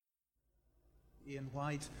Ian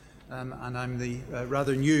White, and I'm the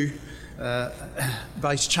rather new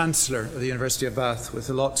Vice-Chancellor of the University of Bath with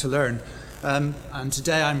a lot to learn. And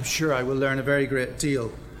today I'm sure I will learn a very great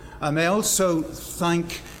deal. I may also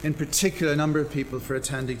thank in particular a number of people for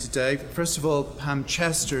attending today. First of all, Pam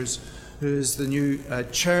Chesters, who is the new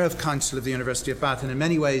Chair of Council of the University of Bath, and in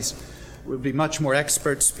many ways will be much more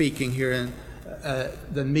expert speaking here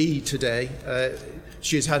than me today.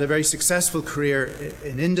 She has had a very successful career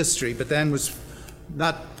in industry, but then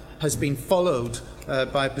that has been followed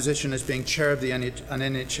by a position as being chair of an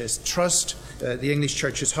NHS Trust, the English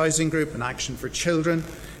Churches Housing Group and Action for Children,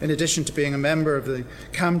 in addition to being a member of the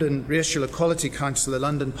Camden Racial Equality Council, the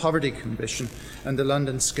London Poverty Commission and the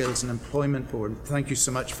London Skills and Employment Board. Thank you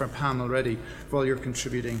so much for Pam already for all you're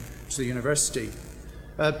contributing to the university.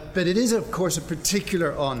 But it is, of course, a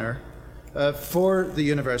particular honour for the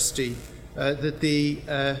university that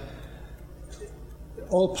the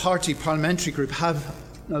all-party parliamentary group have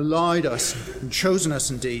allowed us, and chosen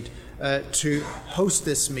us indeed, to host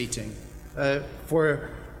this meeting for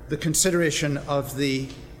the consideration of the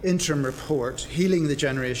interim report, Healing the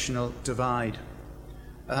Generational Divide.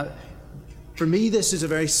 For me, this is a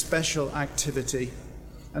very special activity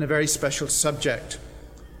and a very special subject.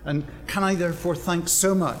 And can I therefore thank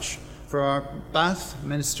so much for our Bath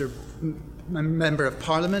Member of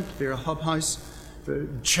Parliament, Vera Hobhouse, the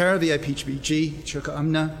Chair of the APPG, Chuka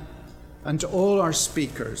Umna, and to all our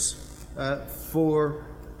speakers for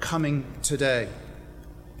coming today.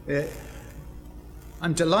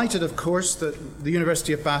 I'm delighted, of course, that the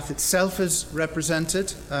University of Bath itself is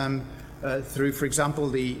represented through, for example,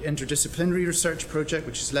 the interdisciplinary research project,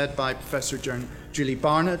 which is led by Professor Julie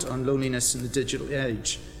Barnett on loneliness in the digital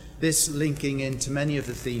age, this linking into many of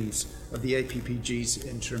the themes of the APPG's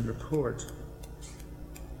interim report.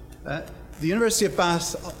 The University of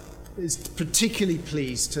Bath is particularly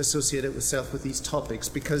pleased to associate itself with these topics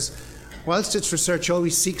because whilst its research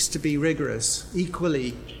always seeks to be rigorous,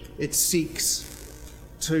 equally it seeks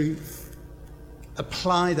to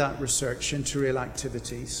apply that research into real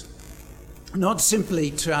activities, not simply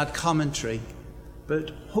to add commentary, but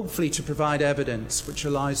hopefully to provide evidence which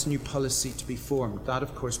allows new policy to be formed, that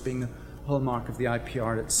of course being the hallmark of the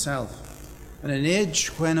IPR itself. And in an age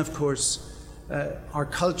when, of course, our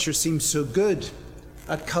culture seems so good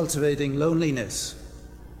at cultivating loneliness,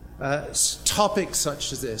 topics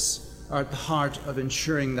such as this are at the heart of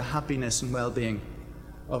ensuring the happiness and well-being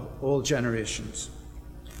of all generations.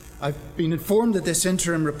 I've been informed that this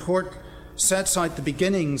interim report sets out the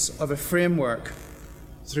beginnings of a framework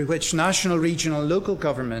through which national, regional, and local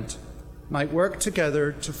government might work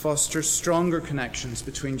together to foster stronger connections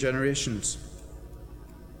between generations.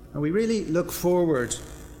 And we really look forward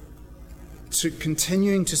to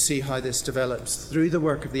continuing to see how this develops through the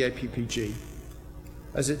work of the APPG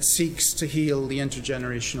as it seeks to heal the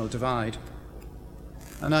intergenerational divide.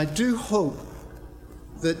 And I do hope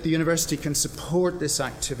that the university can support this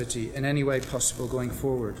activity in any way possible going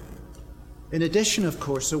forward. In addition, of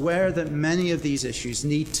course, aware that many of these issues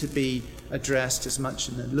need to be addressed as much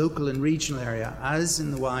in the local and regional area as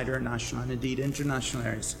in the wider national and indeed international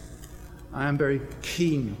areas. I am very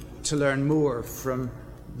keen to learn more from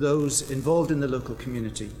those involved in the local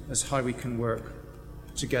community as how we can work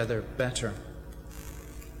together better.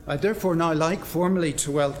 I'd therefore now like formally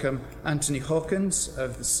to welcome Anthony Hawkins,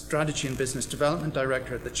 of the Strategy and Business Development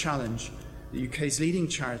Director at The Challenge, the UK's leading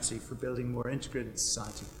charity for building a more integrated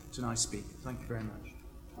society, to now speak. Thank you very much.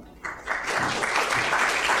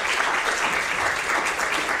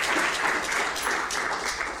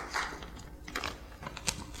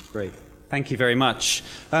 Great. Thank you very much.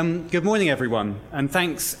 Good morning, everyone, and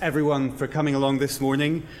thanks, everyone, for coming along this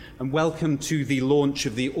morning, and welcome to the launch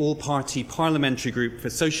of the All-Party Parliamentary Group for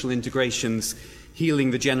Social Integration's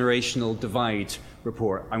Healing the Generational Divide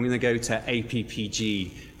report. I'm going to go to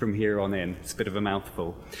APPG from here on in. It's a bit of a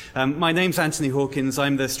mouthful. My name's Anthony Hawkins.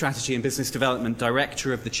 I'm the Strategy and Business Development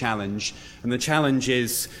Director of The Challenge, and The Challenge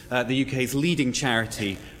is the UK's leading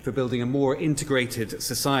charity for building a more integrated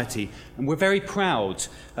society. And we're very proud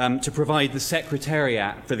to provide the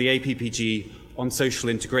Secretariat for the APPG on social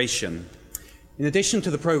integration. In addition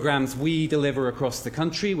to the programmes we deliver across the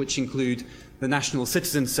country, which include the National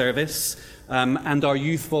Citizen Service and our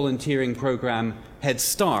youth volunteering programme Head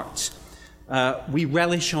Start, we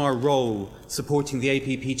relish our role supporting the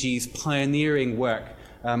APPG's pioneering work,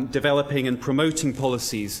 developing and promoting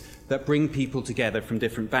policies that bring people together from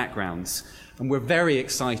different backgrounds. And we're very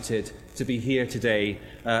excited to be here today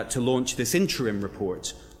to launch this interim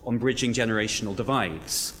report on bridging generational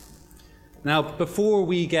divides. Now, before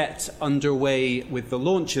we get underway with the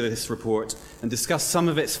launch of this report and discuss some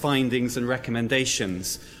of its findings and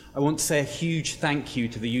recommendations, I want to say a huge thank you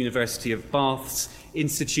to the University of Bath's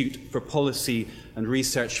Institute for Policy and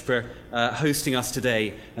Research for hosting us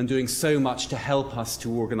today and doing so much to help us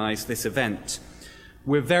to organise this event.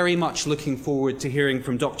 We're very much looking forward to hearing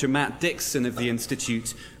from Dr. Matt Dixon of the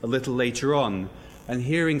Institute a little later on, and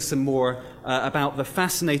hearing some more about the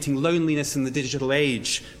fascinating Loneliness in the Digital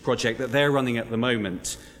Age project that they're running at the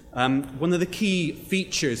moment. One of the key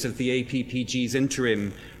features of the APPG's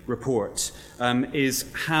interim report is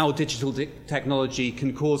how digital technology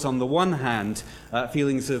can cause, on the one hand,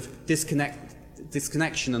 feelings of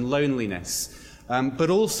disconnection and loneliness, but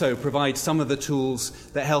also provide some of the tools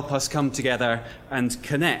that help us come together and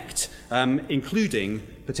connect, including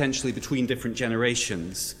potentially between different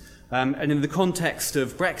generations. And in the context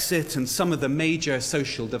of Brexit and some of the major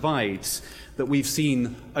social divides that we've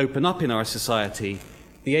seen open up in our society,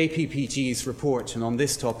 the APPG's report on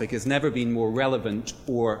this topic has never been more relevant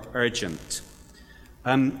or urgent.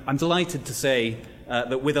 I'm delighted to say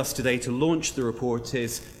that with us today to launch the report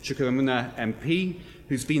is Chuka Umunna MP,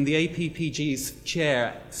 who's been the APPG's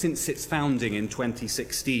chair since its founding in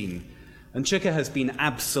 2016. And Chuka has been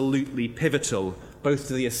absolutely pivotal both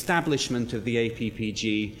to the establishment of the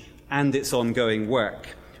APPG and its ongoing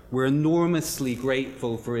work. We're enormously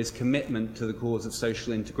grateful for his commitment to the cause of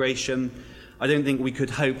social integration. I don't think we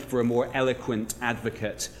could hope for a more eloquent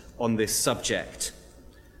advocate on this subject.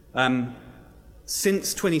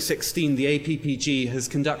 Since 2016, the APPG has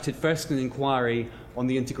conducted first an inquiry on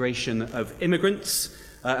the integration of immigrants,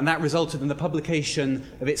 and that resulted in the publication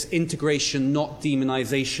of its Integration Not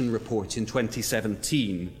Demonisation report in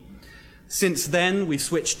 2017. Since then, we've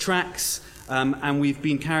switched tracks, and we've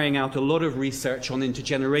been carrying out a lot of research on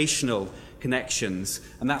intergenerational connections,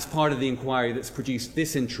 and that's part of the inquiry that's produced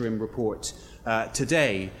this interim report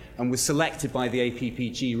today, and was selected by the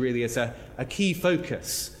APPG really as a key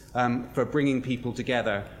focus for bringing people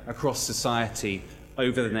together across society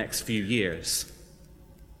over the next few years.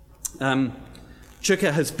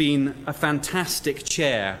 Chuka has been a fantastic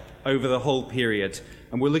chair over the whole period,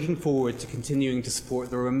 and we're looking forward to continuing to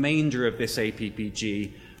support the remainder of this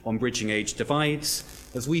APPG on bridging age divides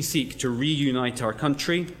as we seek to reunite our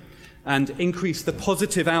country and increase the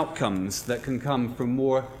positive outcomes that can come from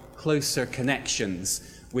more closer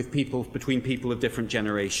connections with people, between people of different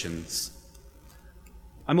generations.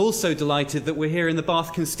 I'm also delighted that we're here in the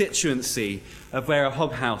Bath constituency of Vera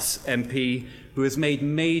Hoghouse MP, who has made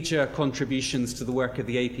major contributions to the work of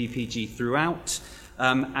the APPG throughout,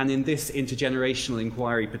 and in this intergenerational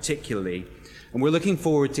inquiry particularly. And we're looking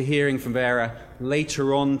forward to hearing from Vera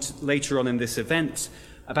later on in this event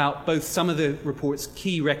about both some of the report's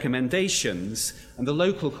key recommendations and the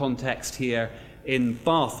local context here in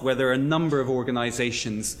Bath, where there are a number of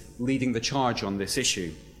organisations leading the charge on this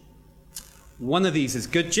issue. One of these is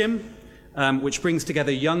Good Gym, which brings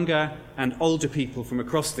together younger and older people from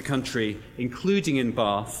across the country, including in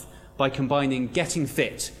Bath, by combining getting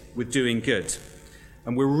fit with doing good.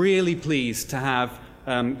 And we're really pleased to have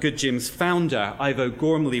Good Gym's founder, Ivo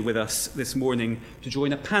Gormley, with us this morning to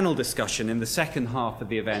join a panel discussion in the second half of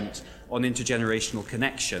the event on intergenerational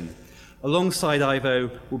connection. Alongside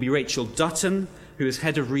Ivo will be Rachel Dutton, who is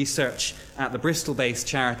Head of Research at the Bristol-based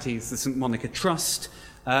charities, the St Monica Trust.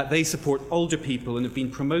 They support older people and have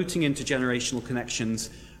been promoting intergenerational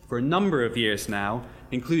connections for a number of years now,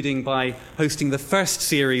 including by hosting the first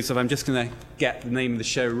series of, I'm just going to get the name of the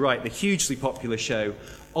show right, the hugely popular show,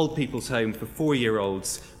 Old People's Home for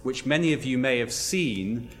 4-year-olds, which many of you may have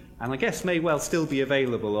seen, and I guess may well still be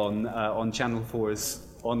available on Channel 4's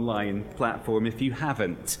online platform if you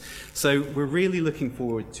haven't. So we're really looking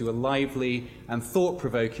forward to a lively and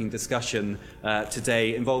thought-provoking discussion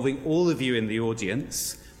today involving all of you in the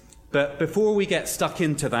audience. But before we get stuck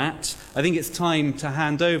into that, I think it's time to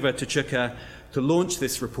hand over to Chuka to launch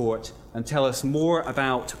this report and tell us more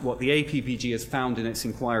about what the APPG has found in its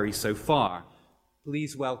inquiry so far.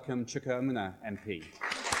 Please welcome Chuka Umunna MP.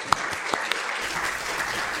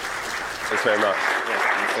 Thanks very much.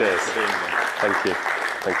 Yeah, cheers. For being here. Thank you.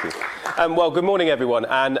 Thank you. Well, good morning, everyone.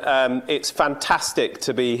 And it's fantastic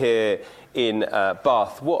to be here in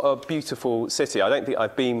Bath. What a beautiful city. I don't think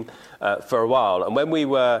I've been for a while. And when we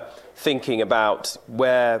were thinking about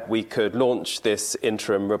where we could launch this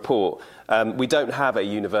interim report, we don't have a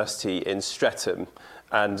university in Streatham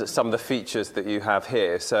and some of the features that you have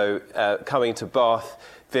here. So coming to Bath,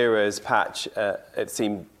 Vera's patch, it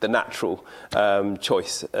seemed the natural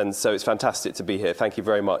choice. And so it's fantastic to be here. Thank you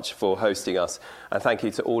very much for hosting us. And thank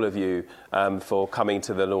you to all of you for coming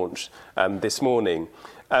to the launch this morning.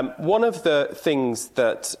 One of the things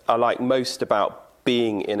that I like most about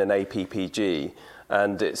being in an APPG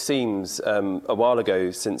and it seems a while ago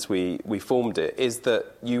since we formed it, is that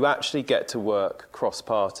you actually get to work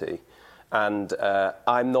cross-party. And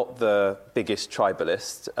I'm not the biggest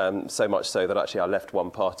tribalist, so much so that actually I left one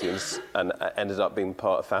party and ended up being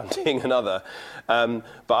part of founding another. But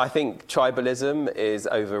I think tribalism is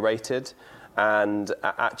overrated, and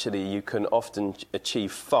actually you can often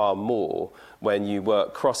achieve far more when you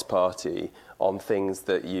work cross-party on things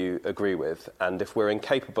that you agree with. And if we're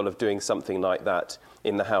incapable of doing something like that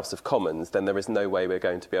in the House of Commons, then there is no way we're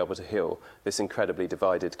going to be able to heal this incredibly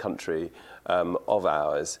divided country of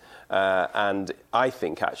ours. And I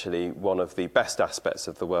think actually one of the best aspects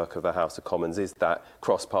of the work of the House of Commons is that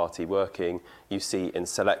cross-party working you see in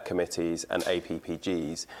select committees and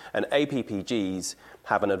APPGs. And APPGs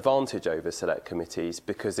have an advantage over select committees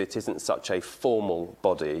because it isn't such a formal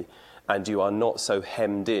body, and you are not so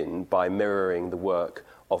hemmed in by mirroring the work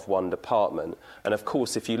of one department. And of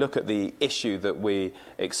course, if you look at the issue that we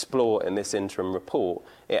explore in this interim report,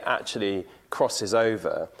 it actually crosses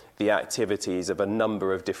over the activities of a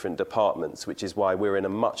number of different departments, which is why we're in a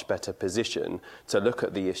much better position to look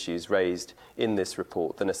at the issues raised in this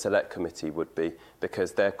report than a select committee would be,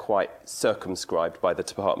 because they're quite circumscribed by the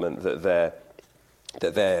department that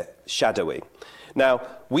they're shadowing. Now,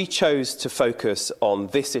 we chose to focus on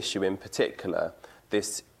this issue in particular,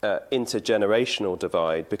 this intergenerational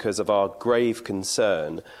divide, because of our grave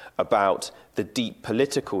concern about the deep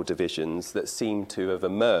political divisions that seem to have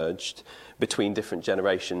emerged between different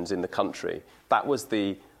generations in the country. That was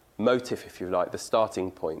the motive, if you like, the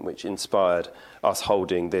starting point which inspired us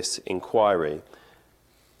holding this inquiry.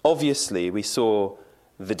 Obviously, we saw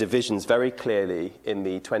the divisions very clearly in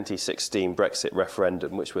the 2016 Brexit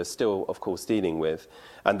referendum, which we're still, of course, dealing with,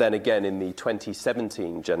 and then again in the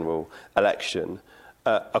 2017 general election.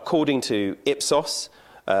 According to Ipsos,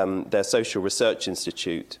 their Social Research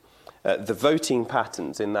Institute, the voting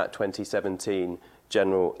patterns in that 2017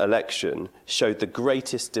 general election showed the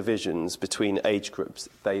greatest divisions between age groups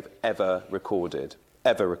they've ever recorded.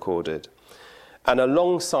 And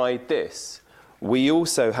alongside this, we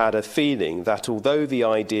also had a feeling that although the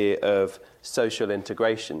idea of social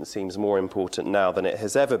integration seems more important now than it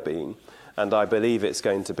has ever been, and I believe it's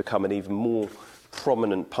going to become an even more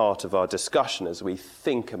prominent part of our discussion as we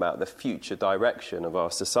think about the future direction of our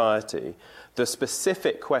society, the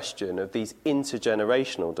specific question of these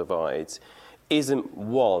intergenerational divides isn't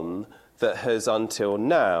one that has until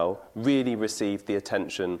now really received the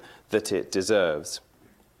attention that it deserves.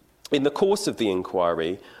 In the course of the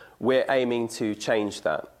inquiry, we're aiming to change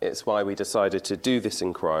that. It's why we decided to do this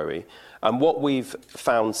inquiry. And what we've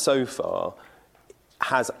found so far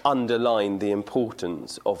has underlined the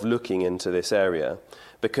importance of looking into this area,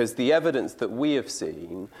 because the evidence that we have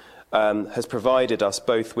seen has provided us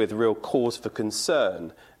both with real cause for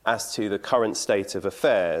concern as to the current state of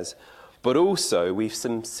affairs, but also we've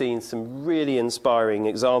seen some really inspiring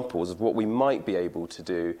examples of what we might be able to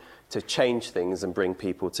do to change things and bring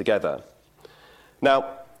people together.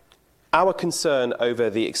 Now, our concern over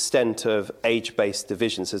the extent of age-based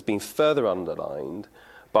divisions has been further underlined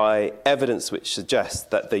by evidence which suggests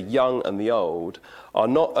that the young and the old are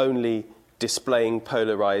not only displaying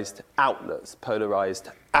polarised outlets, polarised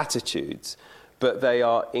attitudes, but they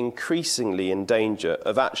are increasingly in danger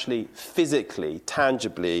of actually physically,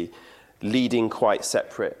 tangibly leading quite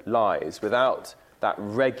separate lives without that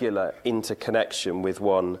regular interconnection with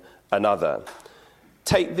one another.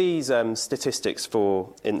 Take these statistics,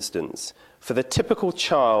 for instance. For the typical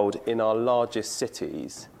child in our largest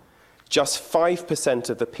cities, just 5%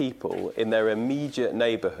 of the people in their immediate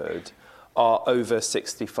neighbourhood are over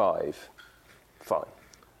 65. Fine,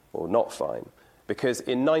 or not fine. Because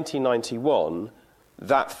in 1991,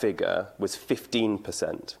 that figure was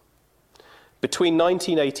 15%. Between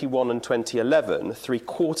 1981 and 2011,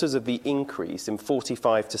 3/4 of the increase in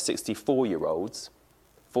 45 to 64-year-olds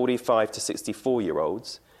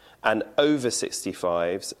and over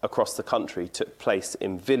 65s across the country took place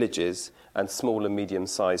in villages and small and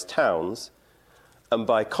medium-sized towns, and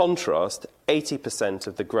by contrast, 80%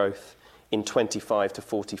 of the growth in 25 to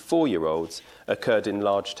 44-year-olds occurred in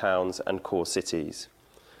large towns and core cities.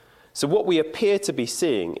 So what we appear to be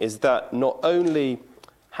seeing is that not only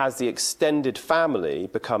has the extended family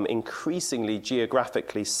become increasingly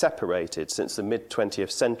geographically separated since the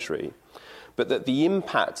mid-20th century, but that the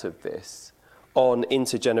impact of this on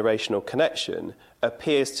intergenerational connection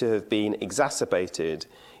appears to have been exacerbated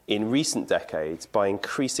in recent decades by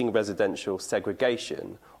increasing residential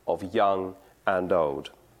segregation of young and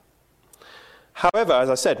old. However, as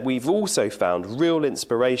I said, we've also found real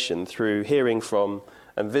inspiration through hearing from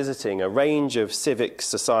and visiting a range of civic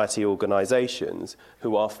society organisations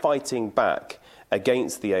who are fighting back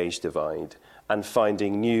against the age divide and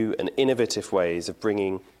finding new and innovative ways of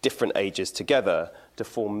bringing different ages together to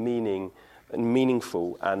form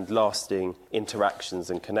meaningful and lasting interactions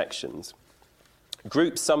and connections.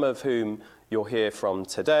 Groups, some of whom you'll hear from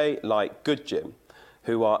today, like Good Gym,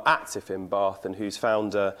 who are active in Bath and whose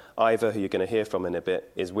founder, Ivor, who you're going to hear from in a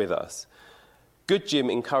bit, is with us. Good Gym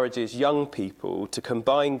encourages young people to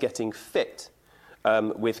combine getting fit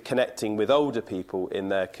with connecting with older people in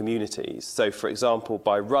their communities. So, for example,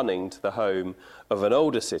 by running to the home of an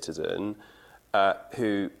older citizen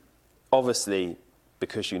who obviously,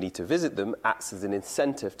 because you need to visit them, acts as an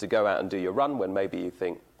incentive to go out and do your run when maybe you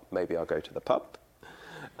think, maybe I'll go to the pub.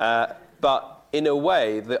 But in a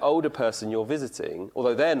way, the older person you're visiting,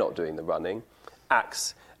 although they're not doing the running,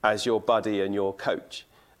 acts as your buddy and your coach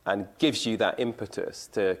and gives you that impetus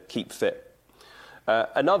to keep fit.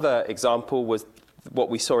 Another example was what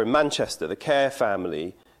we saw in Manchester. The Care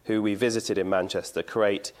family, who we visited in Manchester,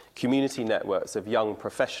 create community networks of young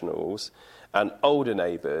professionals and older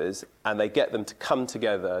neighbours, and they get them to come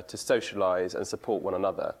together to socialise and support one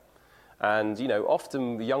another. And, you know,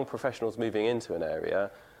 often the young professionals moving into an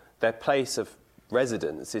area, their place of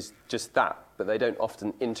residence is just that, but they don't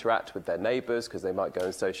often interact with their neighbours because they might go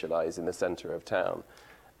and socialise in the centre of town.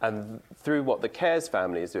 And through what the Cares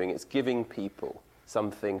family is doing, it's giving people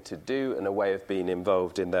something to do and a way of being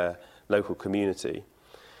involved in their local community.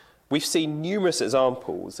 We've seen numerous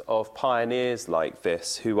examples of pioneers like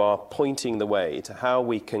this who are pointing the way to how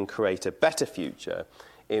we can create a better future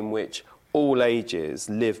in which all ages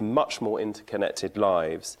live much more interconnected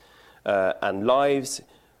lives and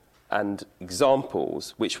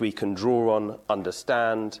examples which we can draw on,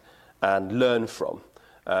 understand and learn from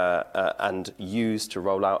and use to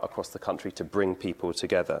roll out across the country to bring people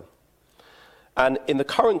together. And in the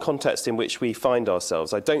current context in which we find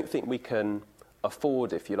ourselves, I don't think we can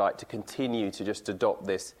afford, if you like, to continue to just adopt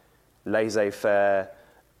this laissez-faire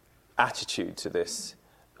attitude to this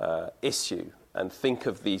issue and think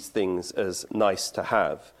of these things as nice to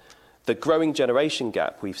have. The growing generation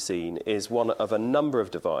gap we've seen is one of a number of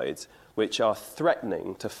divides which are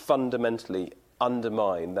threatening to fundamentally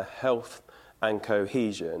undermine the health and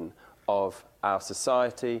cohesion of our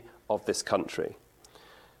society, of this country.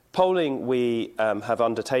 Polling we have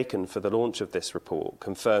undertaken for the launch of this report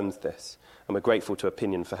confirms this, and we're grateful to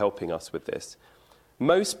Opinion for helping us with this.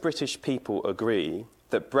 Most British people agree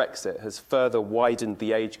that Brexit has further widened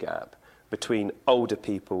the age gap between older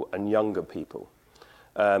people and younger people.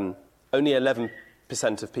 Only 11%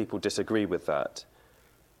 of people disagree with that.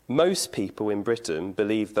 Most people in Britain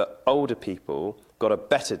believe that older people got a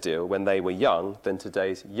better deal when they were young than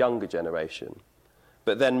today's younger generation.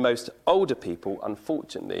 But then most older people,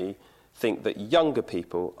 unfortunately, think that younger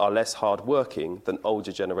people are less hard-working than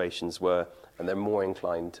older generations were, and they're more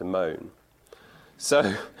inclined to moan.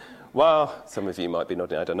 So, while some of you might be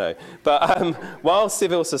nodding, I don't know, but while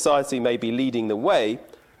civil society may be leading the way,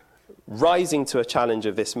 rising to a challenge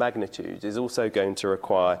of this magnitude is also going to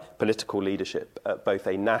require political leadership at both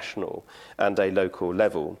a national and a local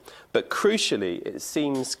level. But crucially, it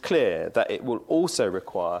seems clear that it will also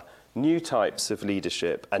require new types of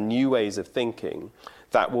leadership and new ways of thinking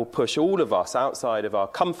that will push all of us outside of our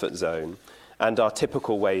comfort zone and our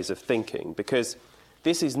typical ways of thinking, because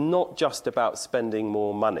this is not just about spending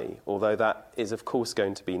more money, although that is of course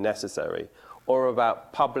going to be necessary, or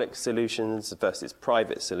about public solutions versus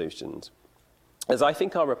private solutions. As I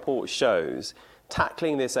think our report shows,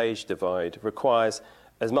 tackling this age divide requires,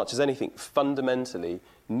 as much as anything, fundamentally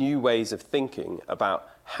new ways of thinking about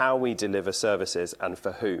how we deliver services and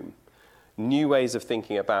for whom. New ways of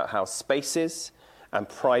thinking about how spaces and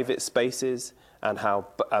private spaces and how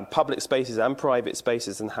public spaces and private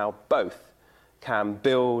spaces and how both can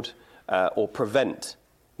build or prevent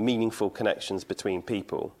meaningful connections between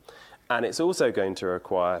people. And it's also going to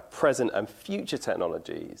require present and future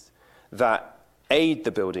technologies that aid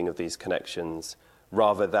the building of these connections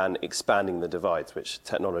rather than expanding the divides, which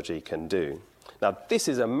technology can do. Now, this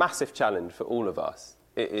is a massive challenge for all of us.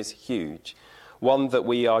 It is huge, one that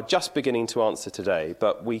we are just beginning to answer today,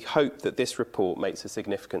 but we hope that this report makes a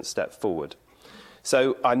significant step forward.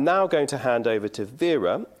 So I'm now going to hand over to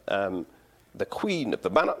Vera, the Queen of the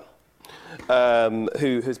Manor,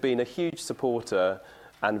 who has been a huge supporter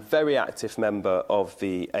and very active member of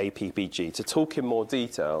the APPG, to talk in more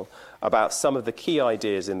detail about some of the key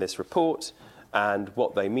ideas in this report and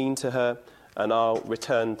what they mean to her. And I'll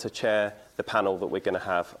return to chair the panel that we're going to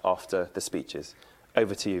have after the speeches.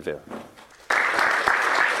 Over to you, Vera.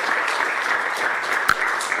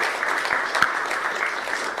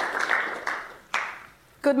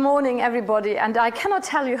 Good morning, everybody, and I cannot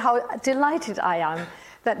tell you how delighted I am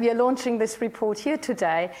that we are launching this report here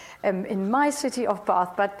today in my city of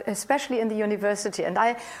Bath, but especially in the university. And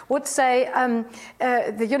I would say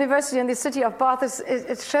the university and the city of Bath,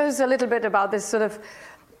 it shows a little bit about this sort of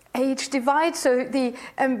age divide. So the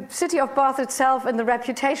city of Bath itself and the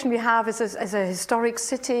reputation we have is as a historic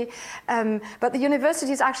city, but the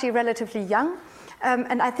university is actually relatively young.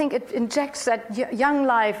 And I think it injects that young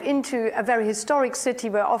life into a very historic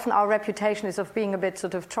city where often our reputation is of being a bit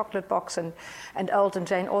sort of chocolate box and old and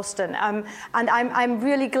Jane Austen. And I'm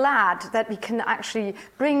really glad that we can actually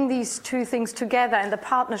bring these two things together in the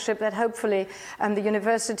partnership that hopefully the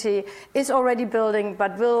university is already building,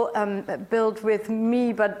 but will build with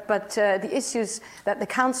me, but the issues that the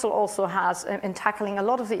council also has in tackling a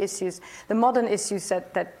lot of the issues, the modern issues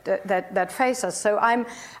that face us. So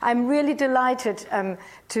I'm really delighted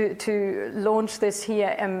to launch this here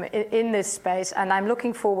in this space, and I'm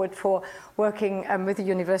looking forward for working with the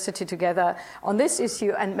university together on this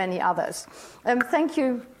issue and many others. Thank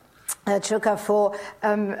you, Chuka, for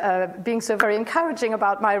being so very encouraging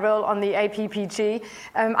about my role on the APPG.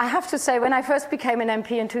 I have to say, when I first became an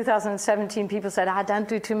MP in 2017, people said, don't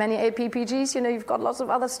do too many APPGs, you've got lots of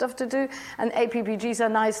other stuff to do, and APPGs are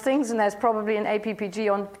nice things, and there's probably an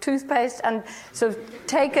APPG on toothpaste, and so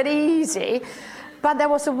take it easy. But there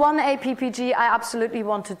was one APPG I absolutely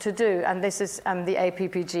wanted to do, and this is the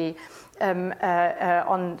APPG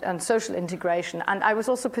on social integration. And I was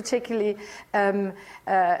also particularly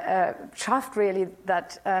chuffed, really,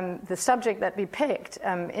 that the subject that we picked,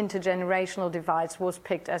 intergenerational divides, was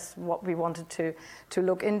picked as what we wanted to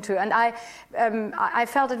look into. And I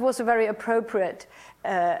felt it was a very appropriate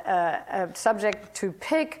subject to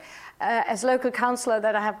pick. As local councillor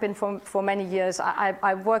that I have been for many years,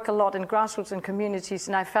 I work a lot in grassroots and communities,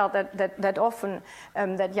 and I felt that often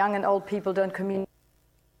that young and old people don't communicate.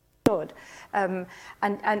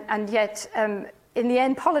 And yet, in the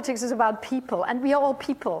end, politics is about people, and we are all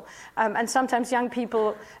people. And sometimes young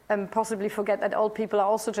people possibly forget that old people are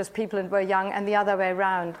also just people and we're young, and the other way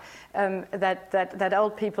around, that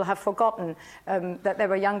old people have forgotten that they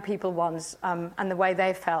were young people once, and the way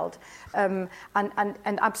they felt. And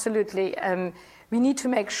absolutely, we need to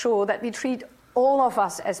make sure that we treat all of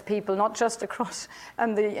us as people, not just across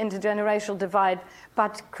the intergenerational divide,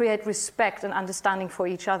 but create respect and understanding for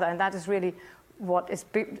each other. And that is really what is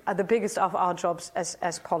the biggest of our jobs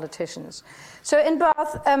as politicians. So in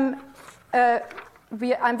Bath, I'm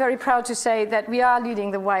very proud to say that we are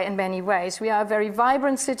leading the way in many ways. We are a very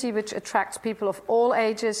vibrant city which attracts people of all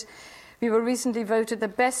ages. We were recently voted the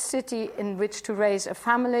best city in which to raise a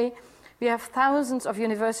family. We have thousands of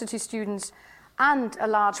university students and a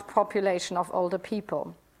large population of older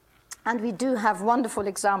people. And we do have wonderful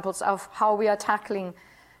examples of how we are tackling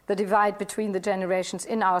the divide between the generations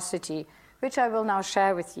in our city, which I will now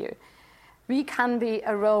share with you. We can be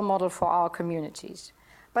a role model for our communities.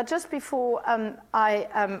 But just before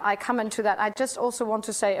I come into that, I just also want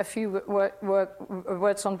to say a few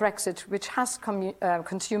words on Brexit, which has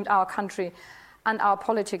consumed our country and our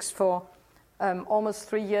politics for almost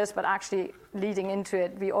 3 years, but actually leading into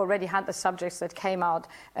it, we already had the subjects that came out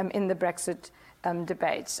in the Brexit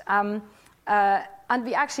debates. And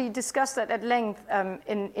we actually discussed that at length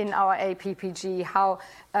in our APPG, how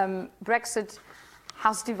Brexit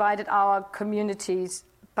has divided our communities,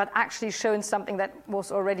 but actually shown something that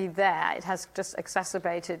was already there. It has just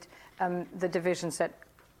exacerbated the divisions that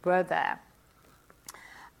were there.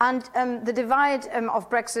 And the divide of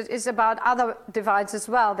Brexit is about other divides as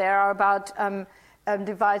well. There are about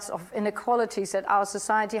divides of inequalities that our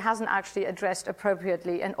society hasn't actually addressed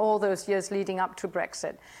appropriately in all those years leading up to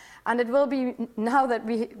Brexit. And it will be, now that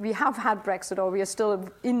we have had Brexit, or we are still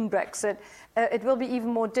in Brexit, it will be even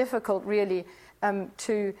more difficult, really,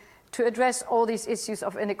 to address all these issues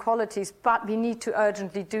of inequalities, but we need to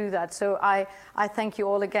urgently do that. So I thank you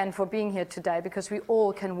all again for being here today, because we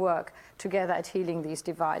all can work together at healing these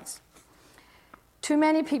divides. Too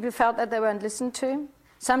many people felt that they weren't listened to.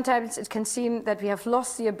 Sometimes it can seem that we have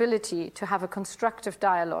lost the ability to have a constructive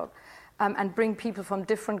dialogue and bring people from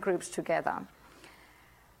different groups together.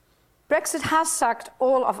 Brexit has sucked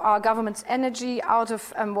all of our government's energy out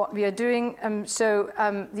of what we are doing, so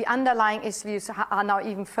the underlying issues are now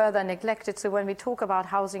even further neglected. So when we talk about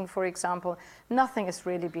housing, for example, nothing is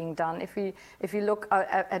really being done. If you look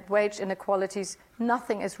at wage inequalities,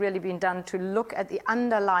 nothing is really being done to look at the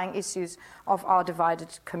underlying issues of our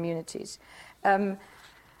divided communities.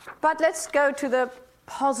 But let's go to the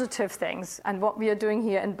positive things and what we are doing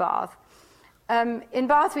here in Bath. In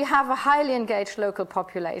Bath, we have a highly engaged local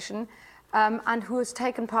population. and who has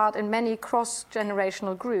taken part in many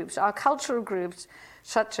cross-generational groups. Our cultural groups,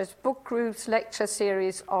 such as book groups, lecture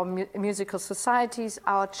series, or musical societies,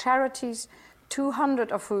 our charities,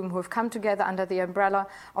 200 of whom have come together under the umbrella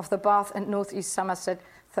of the Bath and North East Somerset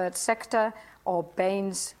Third Sector, or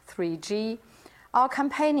BANES 3G. Our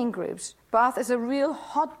campaigning groups. Bath is a real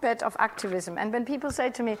hotbed of activism. And when people say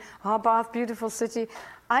to me, "Oh, Bath, beautiful city,"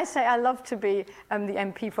 I say I love to be the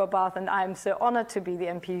MP for Bath, and I'm so honored to be the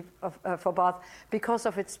MP for Bath because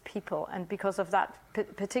of its people and because of that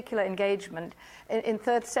particular engagement in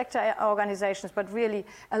third sector organizations, but really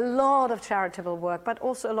a lot of charitable work, but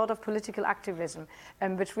also a lot of political activism,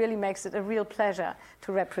 which really makes it a real pleasure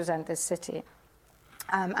to represent this city.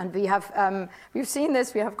 And we have, we've seen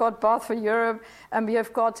this, we have got Bath for Europe, and we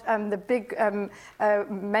have got the big,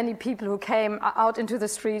 many people who came out into the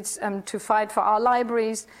streets to fight for our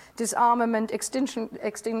libraries, disarmament,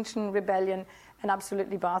 extinction rebellion, and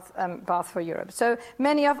absolutely Bath for Europe. So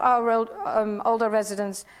many of our older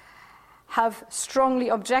residents have strongly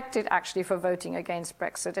objected actually for voting against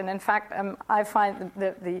Brexit. And in fact, I find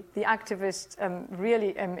the activists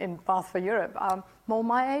really in Bath for Europe are more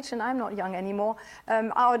my age, and I'm not young anymore.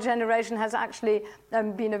 Our generation has actually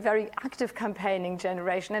been a very active campaigning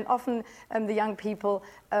generation, and often the young people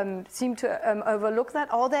seem to overlook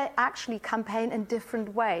that, or they actually campaign in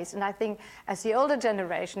different ways. And I think as the older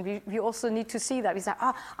generation, we also need to see that. We say,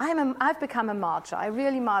 I've become a marcher. I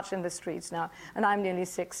really march in the streets now, and I'm nearly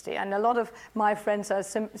 60. And a lot of my friends are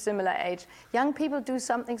similar age. Young people do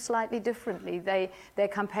something slightly differently. They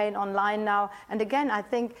campaign online now. And again, I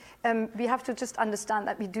think we have to just understand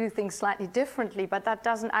that we do things slightly differently, but that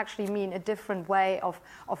doesn't actually mean a different way of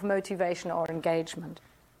motivation or engagement.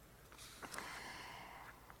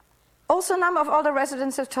 Also, a number of older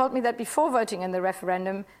residents have told me that before voting in the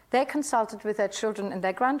referendum, they consulted with their children and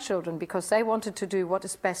their grandchildren because they wanted to do what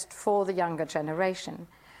is best for the younger generation.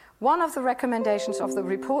 One of the recommendations of the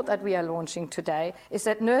report that we are launching today is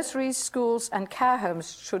that nurseries, schools, and care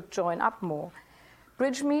homes should join up more.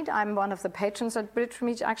 Bridgemead, I'm one of the patrons at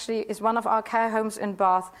Bridgemead, actually is one of our care homes in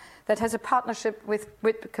Bath that has a partnership with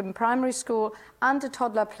Whitcomb Primary School and a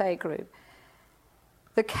toddler playgroup.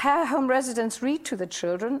 The care home residents read to the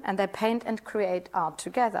children and they paint and create art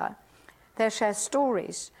together. They share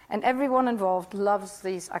stories, and everyone involved loves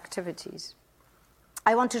these activities.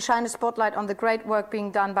 I want to shine a spotlight on the great work being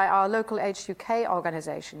done by our local Age UK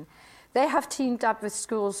organisation. They have teamed up with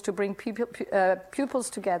schools to bring pupils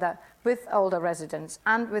together with older residents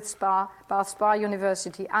and with Bath Spa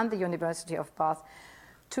University and the University of Bath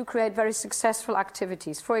to create very successful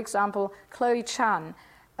activities. For example, Chloe Chan,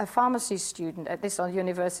 a pharmacy student at this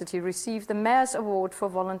university, received the Mayor's Award for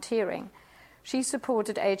volunteering. She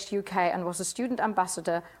supported Age UK and was a student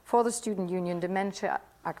ambassador for the Student Union Dementia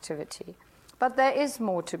activity. But there is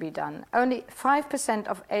more to be done. Only 5%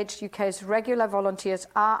 of Age UK's regular volunteers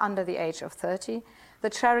are under the age of 30.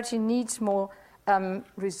 The charity needs more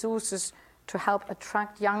resources to help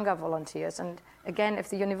attract younger volunteers. And again, if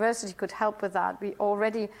the university could help with that, we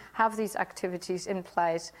already have these activities in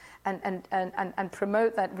place, and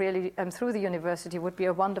promote that really through the university would be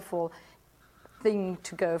a wonderful thing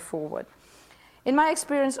to go forward. In my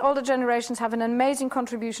experience, older generations have an amazing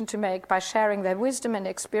contribution to make by sharing their wisdom and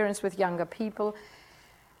experience with younger people.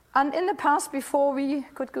 And in the past, before we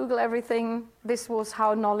could Google everything, this was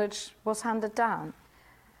how knowledge was handed down.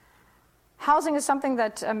 Housing is something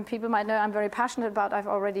that people might know I'm very passionate about. I've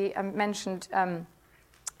already mentioned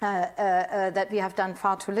that we have done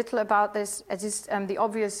far too little about this. It is the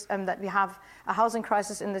obvious that we have a housing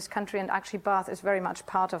crisis in this country, and actually Bath is very much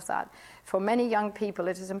part of that. For many young people,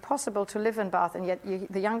 it is impossible to live in Bath, and yet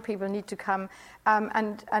the young people need to come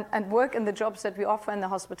and work in the jobs that we offer in the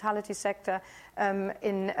hospitality sector,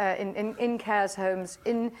 in care homes,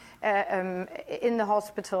 in the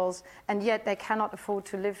hospitals, and yet they cannot afford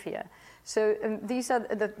to live here. So these are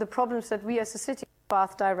the problems that we as a city of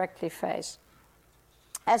Bath directly face.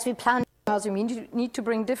 As we plan housing, we need to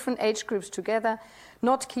bring different age groups together,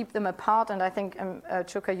 not keep them apart. And I think,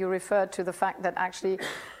 Chuka, you referred to the fact that actually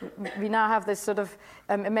we now have this sort of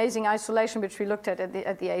amazing isolation, which we looked at the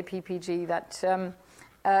APPG, that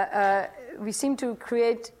we seem to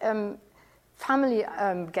create family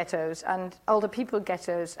ghettos and older people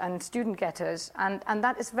ghettos and student ghettos, and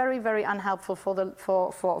that is very, very unhelpful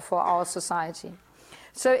for our society.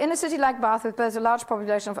 So in a city like Bath, with both a large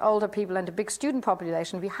population of older people and a big student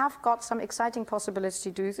population, we have got some exciting possibilities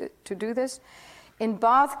to do this. In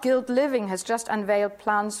Bath, Guild Living has just unveiled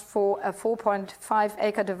plans for a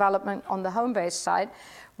 4.5-acre development on the Homebase site,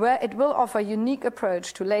 where it will offer a unique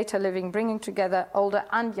approach to later living, bringing together older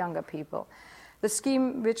and younger people. The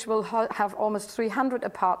scheme, which will have almost 300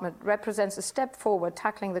 apartments, represents a step forward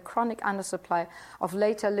tackling the chronic undersupply of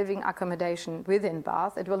later living accommodation within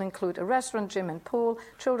Bath. It will include a restaurant, gym and pool,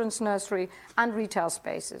 children's nursery and retail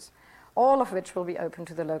spaces, all of which will be open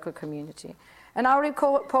to the local community. And our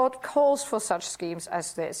report calls for such schemes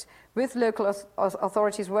as this, with local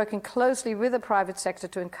authorities working closely with the private sector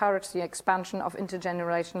to encourage the expansion of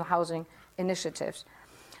intergenerational housing initiatives.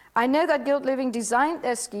 I know that Guild Living designed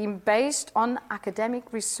their scheme based on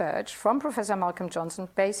academic research from Professor Malcolm Johnson,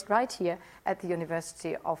 based right here at the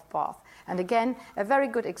University of Bath. And again, a very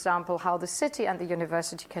good example how the city and the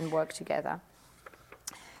university can work together.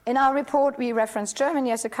 In our report, we reference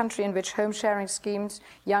Germany as a country in which home sharing schemes,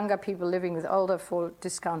 younger people living with older for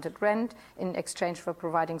discounted rent in exchange for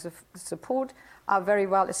providing support, are very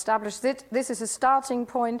well established. This is a starting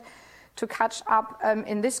point to catch up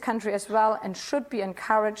in this country as well and should be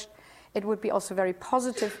encouraged. It would be also very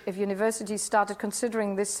positive if universities started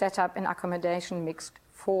considering this setup in accommodation mixed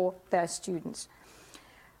for their students.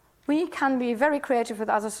 We can be very creative with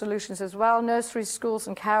other solutions as well. Nurseries, schools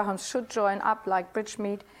and care homes should join up like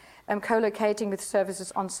Bridgemead, co-locating with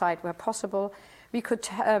services on site where possible. We could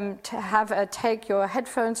have a take your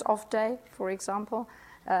headphones off day, for example.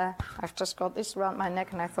 I've just got this around my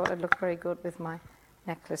neck and I thought it looked very good with my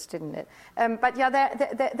necklace, didn't it? But yeah,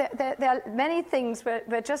 there are many things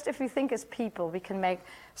where just if we think as people, we can make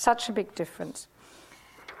such a big difference.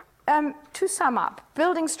 To sum up,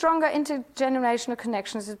 building stronger intergenerational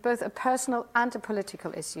connections is both a personal and a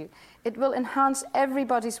political issue. It will enhance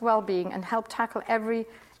everybody's well-being and help tackle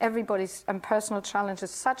everybody's personal challenges,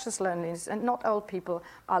 such as loneliness. And not old people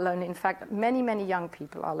are lonely. In fact, many, many young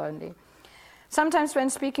people are lonely. Sometimes when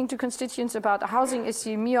speaking to constituents about a housing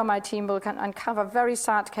issue, me or my team will uncover very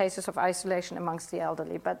sad cases of isolation amongst the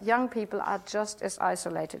elderly, but young people are just as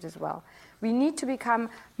isolated as well. We need to become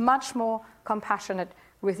much more compassionate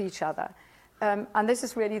with each other. And this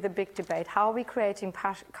is really the big debate. How are we creating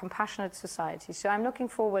compassionate society? So I'm looking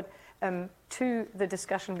forward to the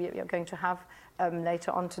discussion we are going to have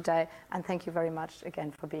later on today. And thank you very much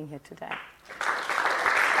again for being here today.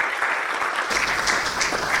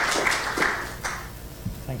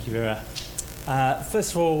 Thank you, Vera.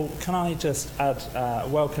 First of all, can I just add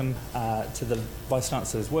welcome to the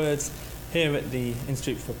Vice-Chancellor's words. Here at the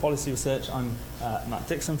Institute for Policy Research, I'm Matt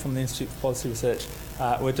Dixon from the Institute for Policy Research.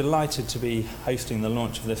 We're delighted to be hosting the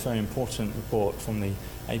launch of this very important report from the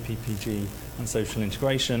APPG on social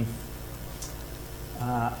integration.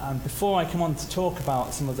 And before I come on to talk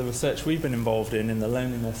about some of the research we've been involved in the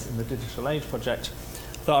Loneliness in the Digital Age project,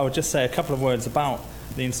 I thought I would just say a couple of words about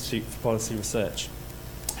the Institute for Policy Research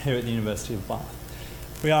here at the University of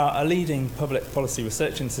Bath. We are a leading public policy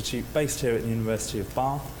research institute based here at the University of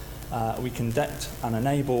Bath. We conduct and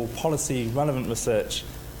enable policy-relevant research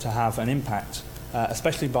to have an impact,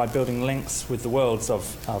 especially by building links with the worlds of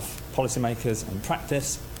policymakers and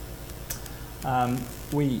practice.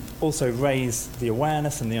 We also raise the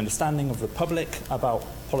awareness and the understanding of the public about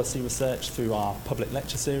policy research through our public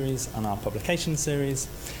lecture series and our publication series.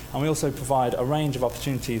 And we also provide a range of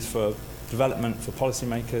opportunities for development for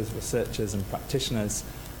policymakers, researchers and practitioners,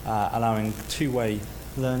 allowing two-way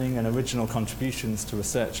learning and original contributions to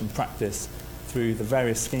research and practice through the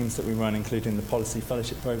various schemes that we run, including the Policy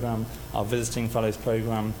Fellowship Programme, our Visiting Fellows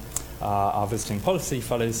Programme, our Visiting Policy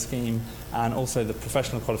Fellows Scheme, and also the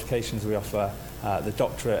professional qualifications we offer, the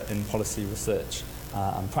Doctorate in Policy Research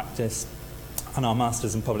and Practice, and our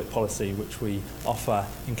Masters in Public Policy, which we offer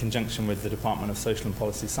in conjunction with the Department of Social and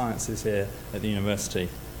Policy Sciences here at the University.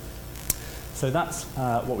 So that's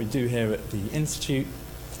what we do here at the Institute.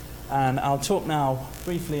 And I'll talk now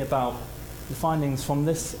briefly about the findings from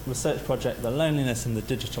this research project, the Loneliness in the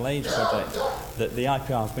Digital Age project, that the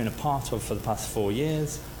IPR have been a part of for the past 4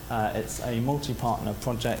 years. It's a multi-partner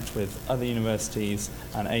project with other universities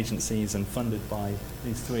and agencies and funded by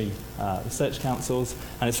these three research councils.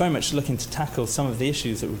 And it's very much looking to tackle some of the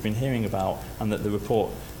issues that we've been hearing about and that the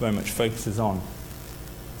report very much focuses on.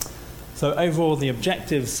 So overall, the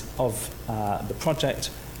objectives of the project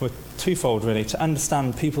were twofold, really: to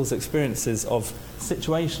understand people's experiences of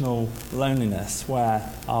situational loneliness,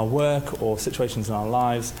 where our work or situations in our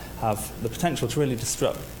lives have the potential to really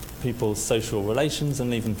disrupt people's social relations and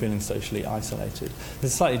leave them feeling socially isolated.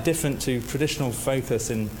 This is slightly different to traditional focus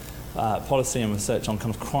in policy and research on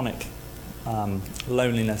kind of chronic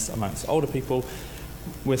loneliness amongst older people.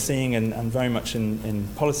 We're seeing, and very much in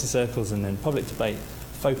policy circles and in public debate,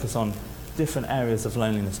 focus on different areas of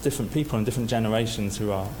loneliness, different people and different generations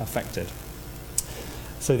who are affected.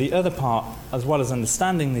 So the other part, as well as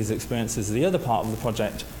understanding these experiences, the other part of the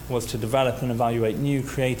project was to develop and evaluate new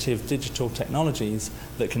creative digital technologies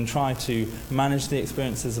that can try to manage the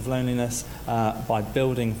experiences of loneliness by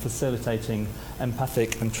building, facilitating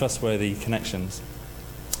empathic and trustworthy connections.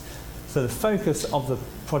 So the focus of the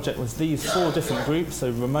project was these 4 different groups,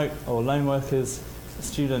 so remote or lone workers,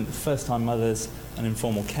 students, first-time mothers and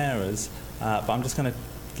informal carers. But I'm just going to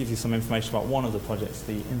give you some information about one of the projects,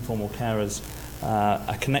 the Informal Carers,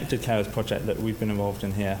 a Connected Carers project that we've been involved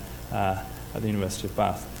in here at the University of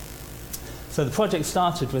Bath. So the project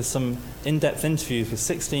started with some in-depth interviews with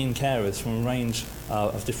 16 carers from a range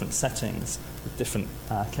of different settings, with different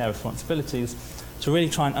care responsibilities, to really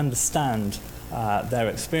try and understand their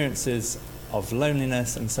experiences of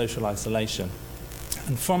loneliness and social isolation.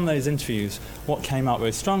 And from those interviews, what came out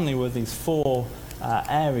very strongly were these 4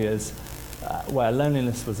 areas where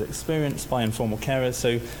loneliness was experienced by informal carers.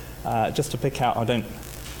 So just to pick out,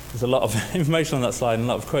 there's a lot of information on that slide and a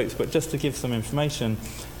lot of quotes, but just to give some information,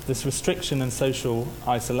 this restriction and social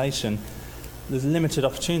isolation, there's limited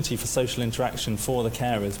opportunity for social interaction for the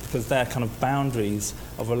carers because their kind of boundaries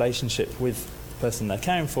of relationship with the person they're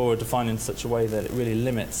caring for are defined in such a way that it really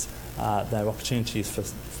limits their opportunities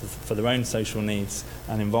for their own social needs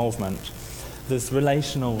and involvement. There's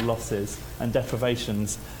relational losses and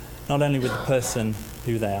deprivations, not only with the person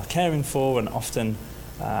who they are caring for, and often,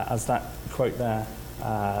 as that quote there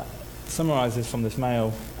summarises from this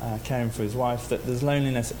male caring for his wife, that there's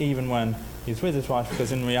loneliness even when he's with his wife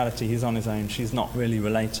because in reality he's on his own, she's not really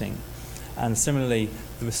relating. And similarly,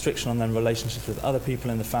 the restriction on their relationships with other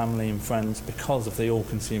people in the family and friends because of the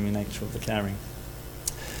all-consuming nature of the caring.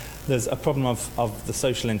 There's a problem of the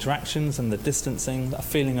social interactions and the distancing, a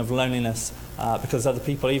feeling of loneliness because other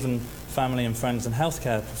people, even family and friends and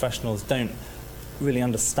healthcare professionals, don't really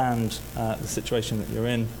understand the situation that you're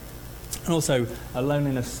in. And also a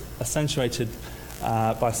loneliness accentuated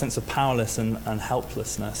by a sense of powerlessness and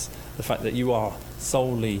helplessness, the fact that you are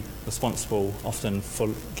solely responsible often for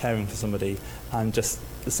caring for somebody, and just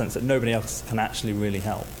the sense that nobody else can actually really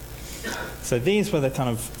help. So these were the kind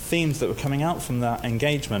of themes that were coming out from that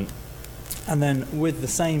engagement. And then with the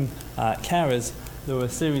same carers, there were a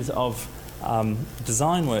series of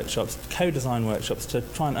design workshops, co-design workshops, to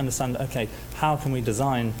try and understand, okay, how can we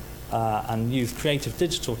design and use creative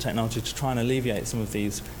digital technology to try and alleviate some of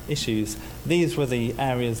these issues. These were the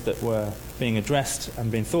areas that were being addressed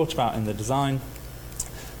and being thought about in the design.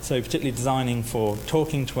 So particularly designing for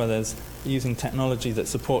talking to others, using technology that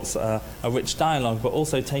supports a rich dialogue, but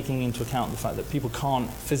also taking into account the fact that people can't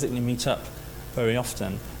physically meet up very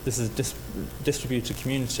often. This is a distributed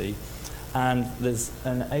community, and there's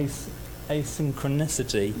an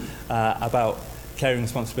asynchronicity about caring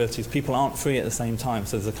responsibilities. People aren't free at the same time,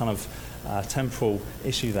 so there's a kind of temporal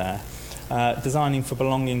issue there. Designing for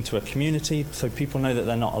belonging to a community, so people know that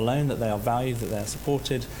they're not alone, that they are valued, that they're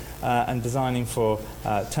supported, and designing for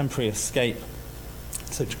temporary escape,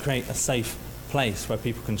 so to create a safe place where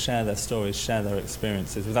people can share their stories, share their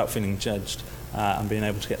experiences without feeling judged, and being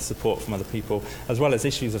able to get support from other people, as well as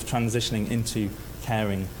issues of transitioning into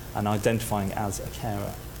caring and identifying as a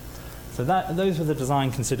carer. So those were the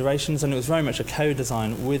design considerations, and it was very much a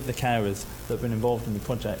co-design with the carers that have been involved in the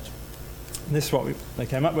project. And this is what they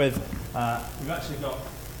came up with. We've actually got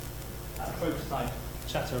a prototype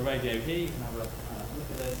Chatr radio here. You can have a look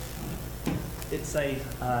at this. It's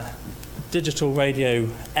a digital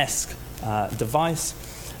radio-esque device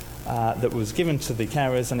that was given to the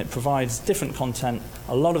carers, and it provides different content,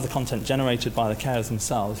 a lot of the content generated by the carers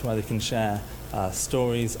themselves, where they can share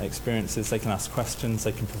stories, experiences, they can ask questions,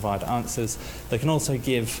 they can provide answers. They can also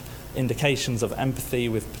give indications of empathy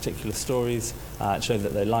with particular stories, show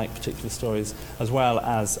that they like particular stories, as well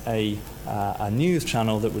as a news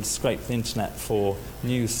channel that would scrape the internet for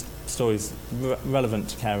news stories relevant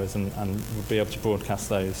to carers and would be able to broadcast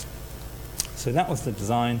those. So that was the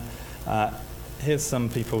design. Here's some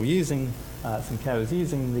people using, some carers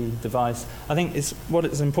using the device. I think what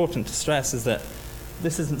is important to stress is that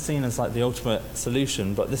this isn't seen as like the ultimate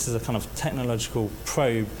solution, but this is a kind of technological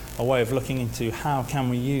probe, a way of looking into how can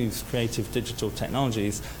we use creative digital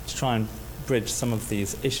technologies to try and bridge some of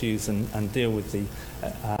these issues and deal with the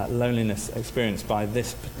loneliness experienced by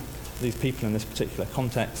these people in this particular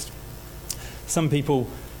context. Some people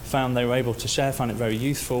found they were able to share, found it very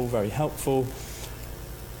useful, very helpful.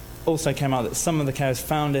 Also came out that some of the carers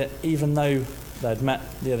found it, even though they'd met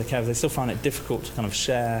the other carers, they still found it difficult to kind of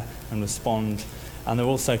share and respond. And there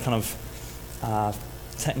were also kind of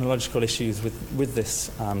technological issues with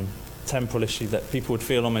this temporal issue, that people would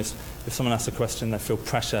feel almost, if someone asks a question, they feel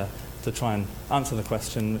pressure to try and answer the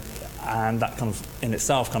question and that kind of in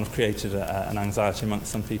itself kind of created an anxiety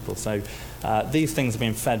amongst some people. So these things are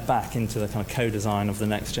being fed back into the kind of co-design of the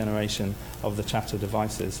next generation of the Chatter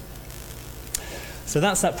devices. So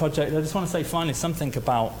that's that project. I just want to say finally something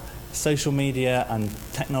about social media and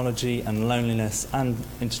technology and loneliness and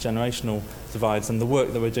intergenerational divides and the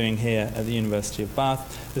work that we're doing here at the University of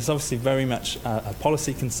Bath. This is obviously very much a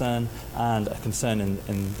policy concern and a concern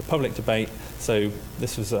in the public debate. So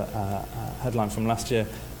this was a headline from last year,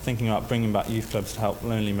 thinking about bringing back youth clubs to help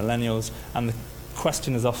lonely millennials. And the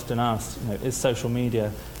question is often asked, is social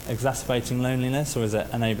media exacerbating loneliness or is it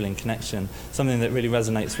enabling connection? Something that really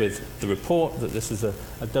resonates with the report, that this is a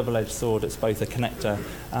double-edged sword. It's both a connector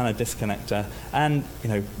and a disconnector. And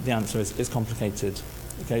the answer is complicated.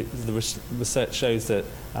 Okay, the research shows that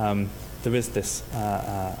there is this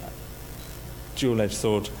dual-edged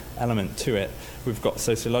sword element to it. We've got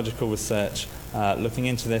sociological research looking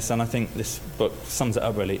into this, and I think this book sums it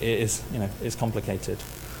up really. It is complicated.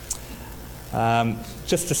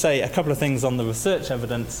 Just to say a couple of things on the research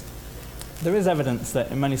evidence. There is evidence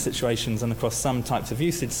that in many situations and across some types of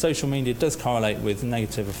usage, social media does correlate with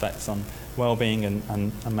negative effects on well-being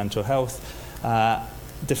and mental health.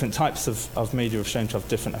 Different types of media have shown to have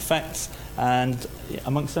different effects, and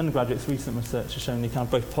amongst undergraduates, recent research has shown the kind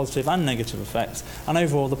of both positive and negative effects. And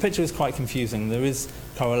overall, the picture is quite confusing. There is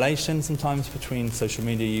correlation sometimes between social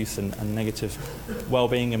media use and negative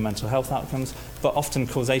well-being and mental health outcomes, but often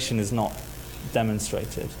causation is not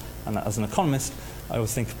demonstrated. And as an economist, I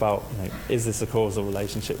always think about, is this a causal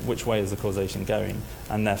relationship? Which way is the causation going?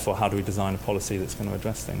 And therefore, how do we design a policy that's going to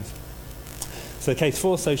address things? So the case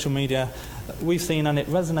for social media, we've seen, and it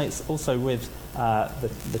resonates also with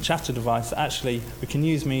the Chatter device, actually we can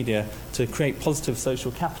use media to create positive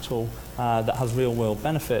social capital that has real-world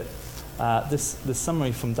benefit. This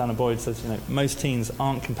summary from Dana Boyd says, most teens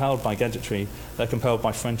aren't compelled by gadgetry, they're compelled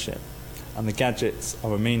by friendship. And the gadgets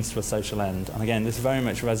are a means to a social end. And again, this very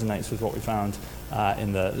much resonates with what we found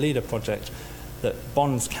in the LEADER project, that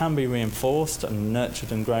bonds can be reinforced and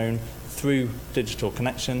nurtured and grown through digital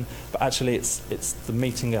connection, but actually it's the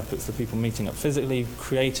meeting up, it's the people meeting up physically,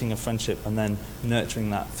 creating a friendship and then nurturing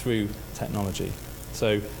that through technology.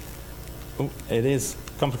 So it is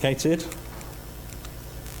complicated,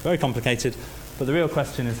 very complicated, but the real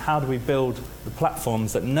question is, how do we build the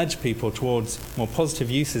platforms that nudge people towards more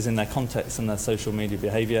positive uses in their context and their social media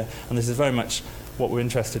behaviour? And this is very much what we're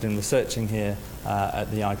interested in researching here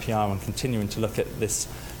at the IPR, and continuing to look at this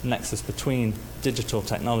nexus between digital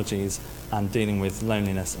technologies and dealing with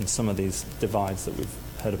loneliness and some of these divides that we've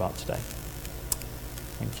heard about today.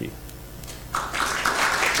 Thank you.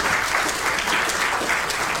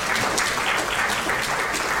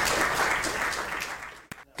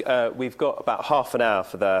 We've got about half an hour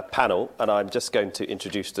for the panel, and I'm just going to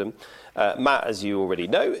introduce them. Matt, as you already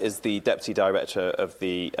know, is the Deputy Director of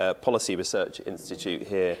the Policy Research Institute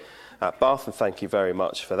here at Bath, and thank you very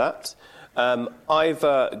much for that.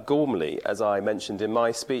 Ivor Gormley, as I mentioned in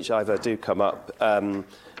my speech, Ivor do come up,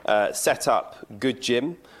 set up Good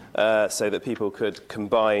Gym so that people could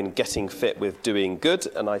combine getting fit with doing good,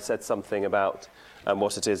 and I said something about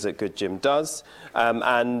what it is that Good Gym does.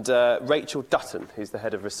 And Rachel Dutton, who's the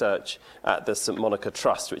head of research at the St Monica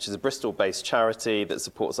Trust, which is a Bristol-based charity that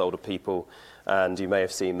supports older people, and you may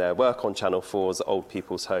have seen their work on Channel 4's Old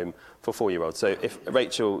People's Home for 4-year-olds. So if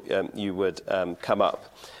Rachel, you would come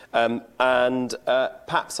up. And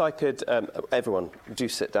perhaps I could, everyone, do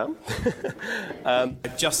sit down.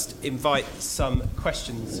 Just invite some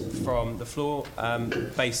questions from the floor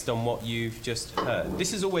based on what you've just heard.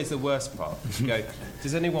 This is always the worst part. You go,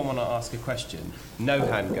 does anyone want to ask a question? No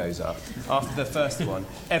hand goes up. After the first one,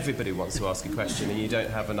 everybody wants to ask a question and you don't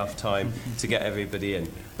have enough time to get everybody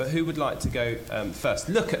in. But who would like to go first?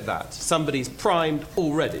 Look at that. Somebody's primed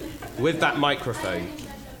already with that microphone.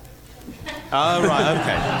 Oh, right,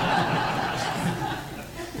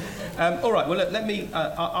 okay. All right, well, let me...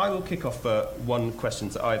 I will kick off one question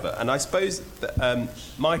to Ivor. And I suppose that,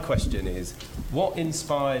 my question is, what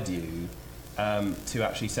inspired you to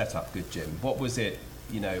actually set up Good Gym? What was it,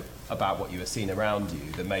 about what you were seeing around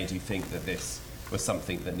you that made you think that this was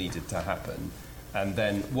something that needed to happen? And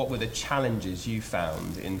then what were the challenges you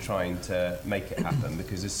found in trying to make it happen?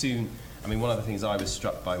 Because one of the things I was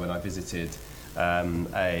struck by when I visited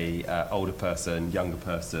older person, younger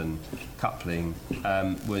person coupling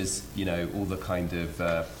was, all the kind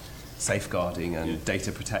of safeguarding and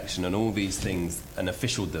data protection and all these things and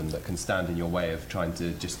officialdom that can stand in your way of trying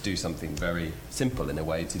to just do something very simple in a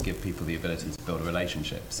way to give people the ability to build a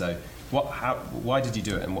relationship. So why did you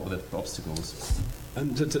do it, and what were the obstacles?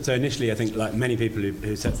 So initially, I think, like many people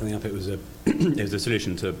who set something up, it was a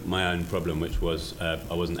solution to my own problem, which was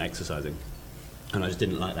I wasn't exercising. And I just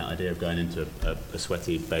didn't like that idea of going into a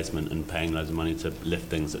sweaty basement and paying loads of money to lift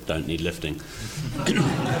things that don't need lifting.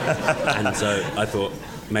 And so I thought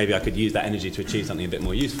maybe I could use that energy to achieve something a bit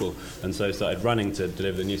more useful. And so I started running to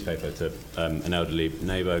deliver the newspaper to an elderly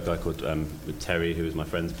neighbour, a guy called Terry, who was my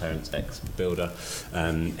friend's parents' ex-builder.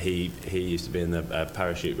 He used to be in the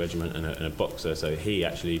parachute regiment and a boxer, so he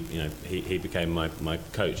actually, he became my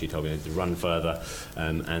coach. He told me to run further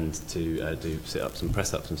and to do sit-ups and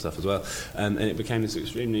press-ups and stuff as well. And it became this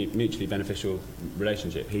extremely mutually beneficial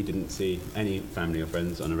relationship. He didn't see any family or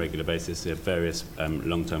friends on a regular basis. He had various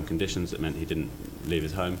long-term conditions that meant he didn't leave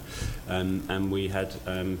his home, and we had,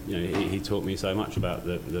 he taught me so much about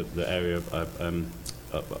the area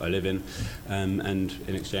I live in, and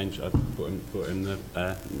in exchange I brought him the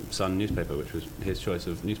Sun newspaper, which was his choice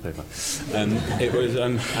of newspaper. It was,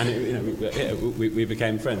 we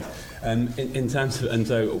became friends. In terms of, and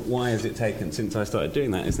so why has it taken, since I started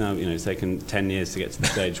doing that, it's now, it's taken 10 years to get to the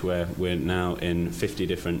stage where we're now in 50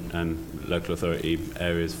 different local authority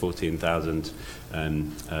areas, 14,000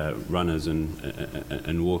 runners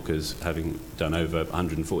and walkers, having done over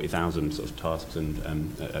 140,000 sort of tasks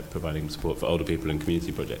and providing support for older people and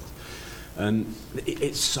community projects.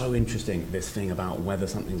 It's so interesting, this thing about whether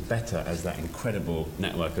something's better as that incredible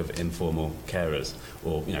network of informal carers,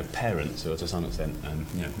 or parents, or to some extent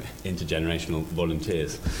intergenerational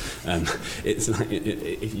volunteers. It's like,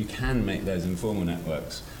 if you can make those informal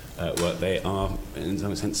networks work, they are in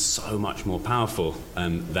some sense so much more powerful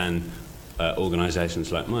than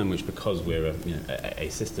organisations like mine, which, because we're a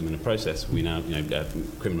system and a process, we now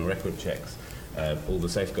criminal record checks. All the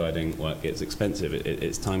safeguarding work, it's expensive,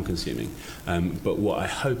 it's time consuming. But what I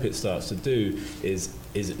hope it starts to do is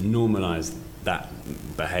normalise that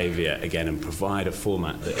behaviour again, and provide a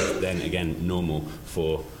format that is then again normal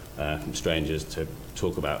for strangers to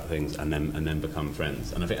talk about things and then become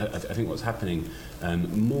friends. And I think what's happening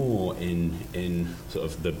more in sort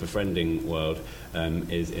of the befriending world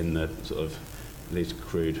is in the sort of least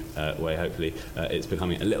crude way, hopefully, it's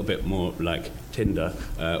becoming a little bit more like Tinder,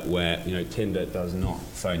 where Tinder does not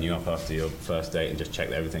phone you up after your first date and just check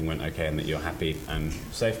that everything went okay and that you're happy.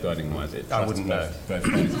 Safeguarding wise, I wouldn't know.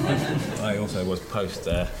 I also was post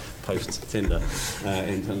Tinder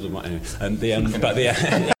in terms of my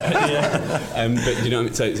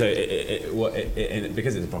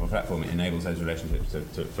because it's a proper platform, it enables those relationships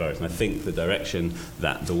to flourish. And I think the direction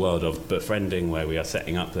that the world of befriending, where we are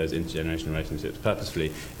setting up those intergenerational relationships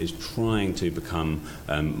purposefully, is trying to become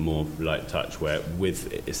more light touch, where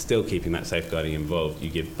with still keeping that safeguarding involved, you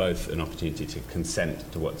give both an opportunity to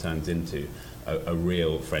consent to what turns into a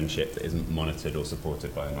real friendship that isn't monitored or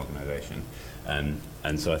supported by an organisation.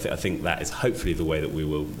 And so I think that is hopefully the way that we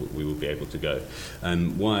will be able to go.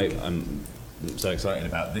 Why I'm so excited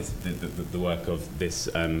about this, the work of this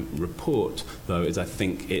report, though, is I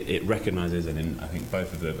think it recognises, and in I think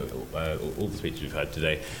both of all the speeches we've heard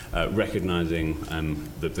today, recognising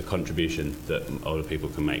the contribution that older people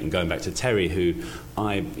can make. And going back to Terry, who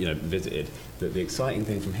I visited, that the exciting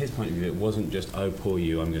thing from his point of view, it wasn't just, oh, poor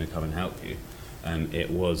you, I'm going to come and help you. It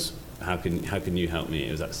was, how can you help me?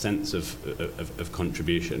 It was that sense of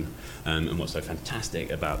contribution. And what's so fantastic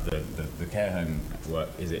about the care home work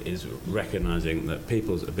is it is recognising that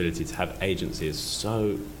people's ability to have agency is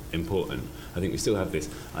so important. I think we still have this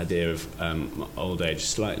idea of old age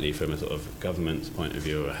slightly from a sort of government's point of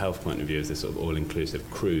view or a health point of view as this sort of all-inclusive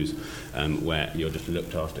cruise where you're just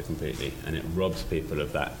looked after completely, and it robs people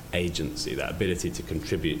of that agency, that ability to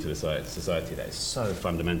contribute to the society that is so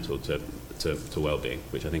fundamental to well-being,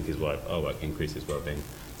 which I think is why our work increases well-being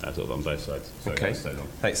sort of on both sides. So okay,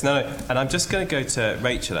 thanks. No, and I'm just going to go to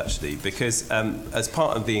Rachel actually, because as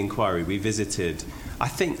part of the inquiry we visited,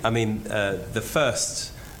 the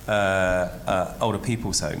first older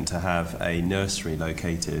people's home to have a nursery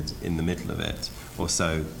located in the middle of it, or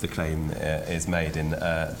so the claim is made in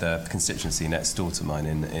the constituency next door to mine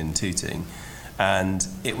in Tooting. And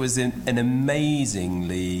it was an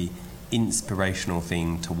amazingly inspirational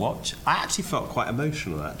thing to watch. I actually felt quite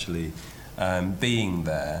emotional actually being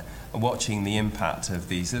there, watching the impact of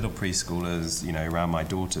these little preschoolers, around my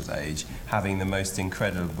daughter's age, having the most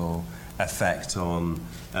incredible effect on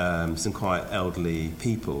some quite elderly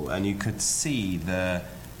people, and you could see the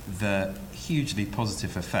hugely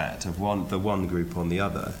positive effect of the one group on the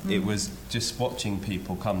other. It was just watching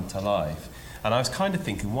people come to life And I was kind of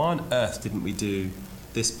thinking, why on earth didn't we do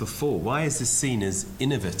this before? Why is this seen as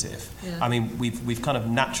innovative? Yeah. I mean, we've kind of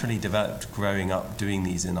naturally developed growing up doing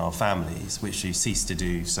these in our families, which you cease to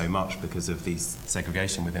do so much because of these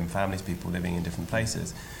segregation within families, people living in different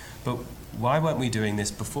places. But why weren't we doing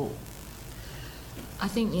this before? I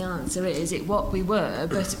think the answer is what we were,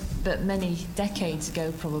 but many decades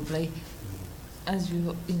ago probably. As we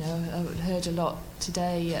heard a lot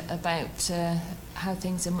today about how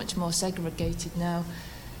things are much more segregated now.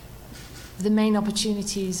 The main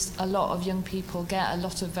opportunities a lot of young people get, a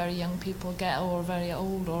lot of very young people get, or very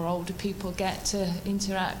old or older people get to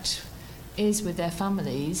interact is with their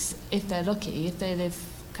families, if they're lucky, if they live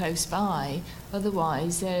close by.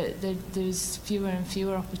 Otherwise, there's fewer and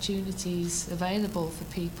fewer opportunities available for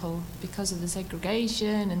people because of the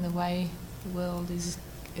segregation and the way the world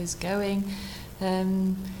is going.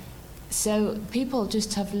 So people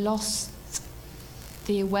just have lost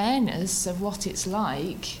the awareness of what it's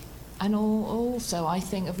like, and also I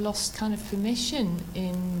think have lost kind of permission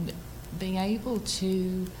in being able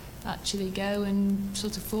to actually go and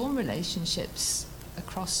sort of form relationships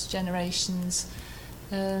across generations.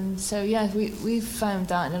 So yeah, we've found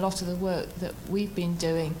that in a lot of the work that we've been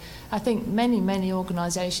doing. I think many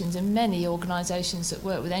organisations that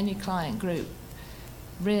work with any client group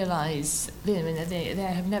realise, they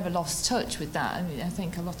have never lost touch with that. I mean, I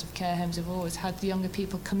think a lot of care homes have always had the younger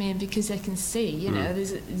people come in because they can see,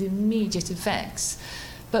 there's the immediate effects.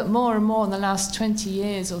 But more and more in the last 20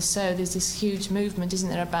 years or so, there's this huge movement, isn't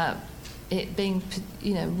there, about it being,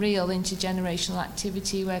 real intergenerational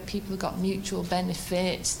activity where people have got mutual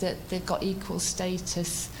benefits, that they've got equal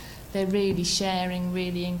status, they're really sharing,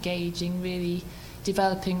 really engaging, really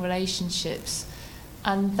developing relationships.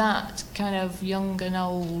 And that kind of young and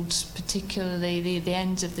old, particularly the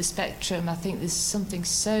ends of the spectrum, I think there's something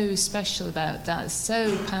so special about that,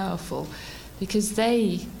 so powerful, because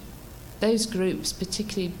those groups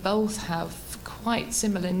particularly both have quite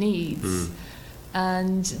similar needs.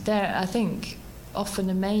 And they're, I think, often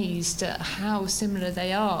amazed at how similar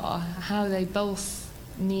they are, how they both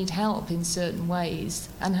need help in certain ways,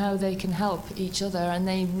 and how they can help each other, and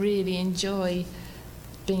they really enjoy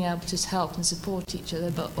being able to help and support each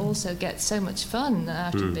other, but also get so much fun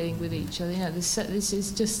out of being with each other. This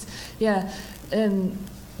is just,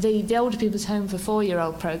 the Older People's Home for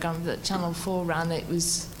 4-year-old programme that Channel 4 ran, it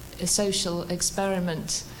was a social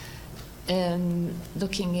experiment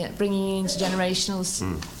looking at bringing intergenerationals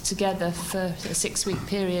together for a 6-week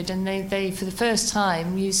period, and they for the first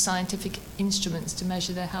time used scientific instruments to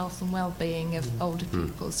measure the health and well-being of older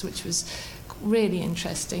peoples, which was really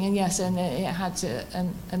interesting. And yes, and it had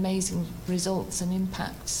amazing results and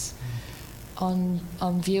impacts on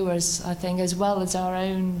viewers, I think, as well as our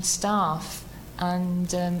own staff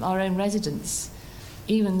and our own residents.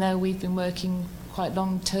 Even though we've been working quite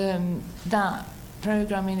long term, that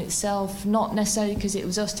programme in itself, not necessarily because it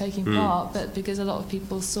was us taking part, but because a lot of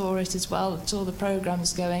people saw it as well, saw the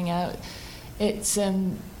programmes going out, it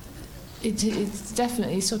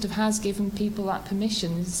definitely sort of has given people that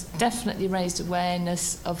permission. It's definitely raised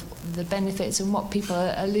awareness of the benefits and what people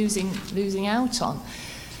are losing out on.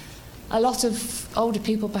 A lot of older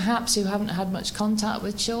people, perhaps, who haven't had much contact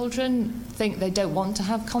with children, think they don't want to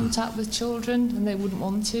have contact with children, and they wouldn't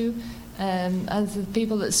want to. And the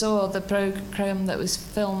people that saw the programme that was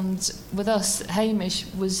filmed with us, Hamish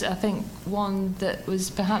was, I think, one that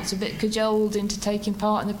was perhaps a bit cajoled into taking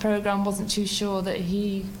part in the programme, wasn't too sure that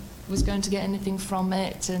he was going to get anything from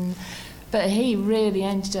it, but he really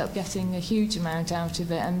ended up getting a huge amount out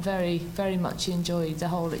of it and very, very much enjoyed the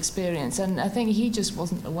whole experience. And I think he just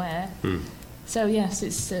wasn't aware. So yes,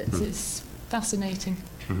 it's fascinating.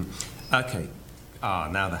 Okay.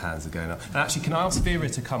 Now the hands are going up. And actually, can I ask Vera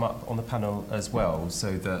to come up on the panel as well,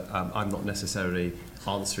 so that I'm not necessarily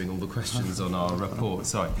answering all the questions on our report.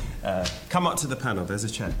 Sorry. Come up to the panel. There's a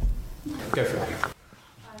chair. Go for it.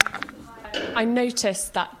 I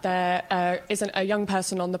noticed that there isn't a young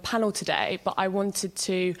person on the panel today, but I wanted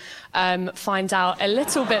to find out a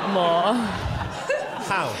little bit more.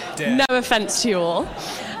 How dare? No offence to you all.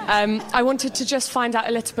 I wanted to just find out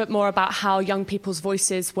a little bit more about how young people's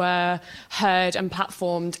voices were heard and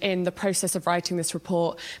platformed in the process of writing this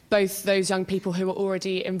report, both those young people who are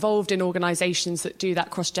already involved in organisations that do that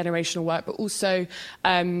cross-generational work, but also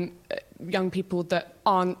young people that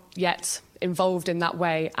aren't yet involved in that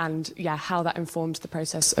way, and how that informed the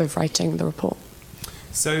process of writing the report.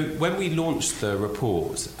 So when we launched the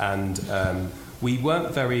report, and we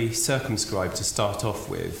weren't very circumscribed to start off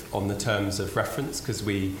with on the terms of reference, because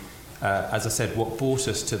we as I said, what brought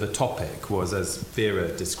us to the topic was, as Vera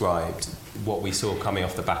described, what we saw coming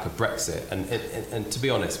off the back of Brexit. And to be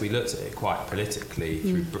honest, we looked at it quite politically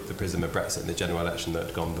through the prism of Brexit and the general election that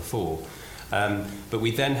had gone before. But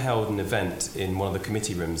we then held an event in one of the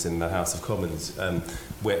committee rooms in the House of Commons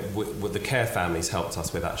where the Care families helped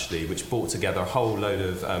us with, actually, which brought together a whole load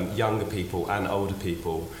of younger people and older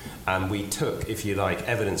people. And we took, if you like,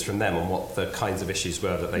 evidence from them on what the kinds of issues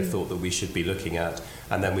were that they thought that we should be looking at.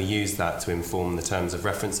 And then we used that to inform the terms of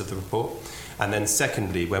reference of the report. And then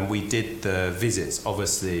secondly, when we did the visits,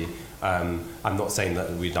 obviously, I'm not saying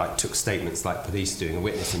that we took statements like police doing a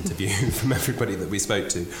witness interview from everybody that we spoke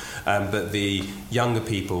to, but the younger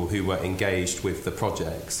people who were engaged with the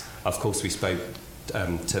projects, of course we spoke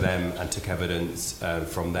to them and took evidence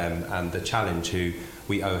from them, and the Challenge, who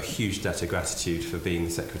we owe a huge debt of gratitude for being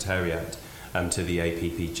the Secretariat to the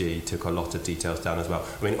APPG, took a lot of details down as well.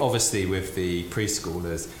 I mean, obviously with the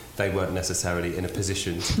preschoolers, they weren't necessarily in a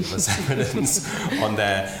position to give us evidence on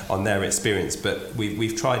their experience, but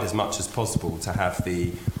we've tried as much as possible to have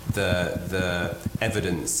the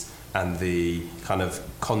evidence and the kind of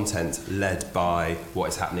content led by what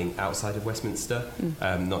is happening outside of Westminster,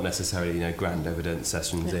 not necessarily grand evidence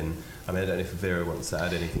sessions in. I mean, I don't know if Vera wants to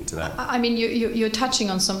add anything to that. I mean, you're touching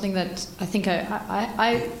on something that I think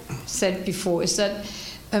I said before, is that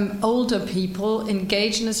older people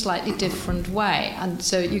engage in a slightly different way. And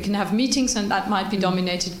so you can have meetings and that might be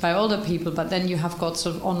dominated by older people, but then you have got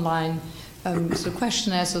sort of online sort of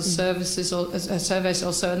questionnaires or services or surveys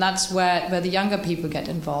also, and that's where the younger people get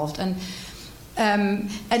involved. And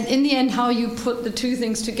in the end, how you put the two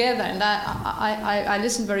things together, and I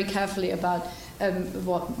listened very carefully about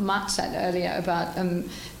what Matt said earlier about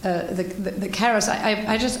the carers.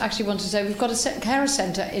 I just actually want to say we've got a carer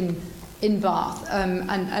centre in Bath,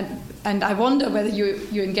 and I wonder whether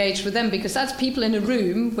you engage with them, because that's people in a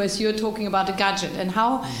room, whereas you're talking about a gadget, and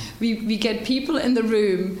how we get people in the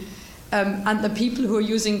room and the people who are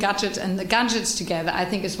using gadgets and the gadgets together, I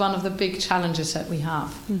think is one of the big challenges that we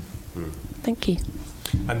have. Thank you.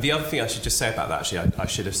 And the other thing I should just say about that, actually, I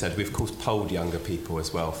should have said, we've of course polled younger people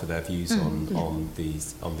as well for their views on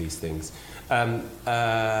these things.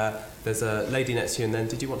 There's a lady next to you, and then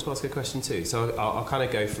did you want to ask a question too? So I'll kind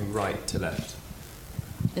of go from right to left.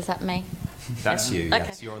 Is that me? That's you, yes.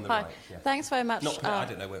 Okay. You're on the Hi. right. Yeah. Thanks very much. I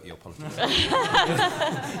don't know what your politics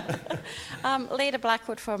are. Leda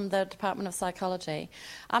Blackwood from the Department of Psychology.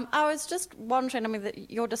 I was just wondering, I mean,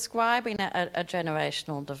 you're describing a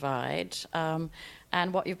generational divide,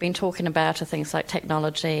 and what you've been talking about are things like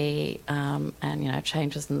technology and,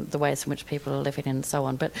 changes in the ways in which people are living and so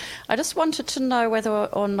on. But I just wanted to know whether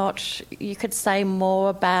or not you could say more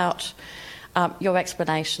about your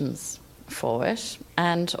explanations for it,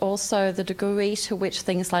 and also the degree to which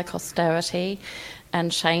things like austerity and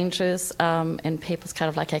changes in people's kind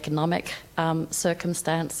of like economic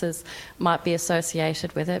circumstances might be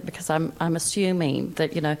associated with it, because I'm assuming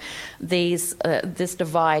that this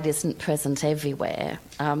divide isn't present everywhere,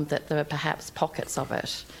 that there are perhaps pockets of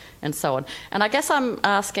it and so on. And I guess I'm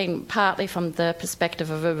asking partly from the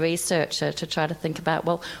perspective of a researcher to try to think about,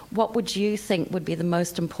 well, what would you think would be the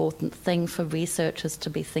most important thing for researchers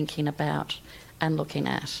to be thinking about and looking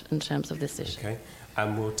at in terms of this issue? Okay,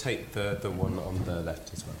 and we'll take the one on the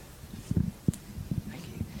left as well. Thank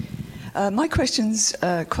you. My question's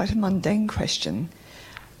quite a mundane question.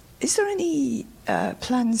 Is there any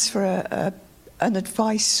plans for an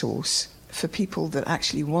advice source for people that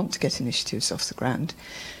actually want to get initiatives off the ground?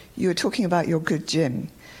 You were talking about your good gym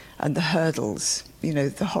and the hurdles,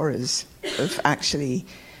 the horrors of actually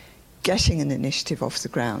getting an initiative off the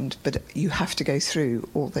ground, but you have to go through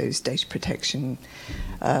all those data protection,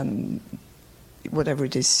 whatever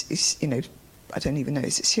it is, I don't even know,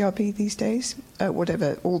 is it CRB these days?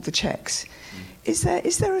 Whatever, all the checks. Is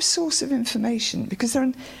there a source of information? Because there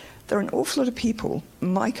are an awful lot of people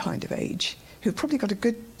my kind of age who've probably got a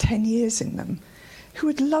good 10 years in them who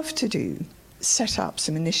would love to set up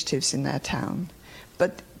some initiatives in their town,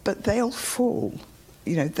 but they'll fall.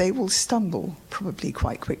 They will stumble probably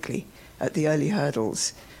quite quickly at the early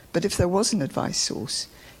hurdles. But if there was an advice source,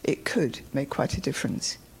 it could make quite a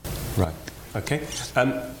difference. Right. Okay.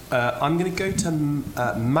 I'm going to go to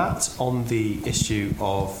Matt on the issue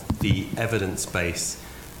of the evidence base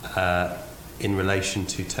in relation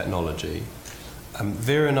to technology.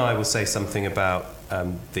 Vera and I will say something about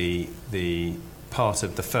the part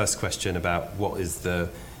of the first question about what is the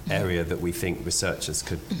area that we think researchers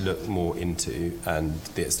could look more into and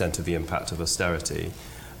the extent of the impact of austerity.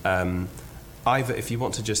 Ivor, if you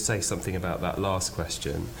want to just say something about that last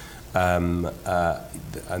question, and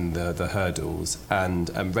the hurdles.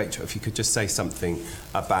 And Rachel, if you could just say something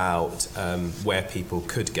about where people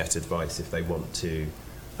could get advice if they want to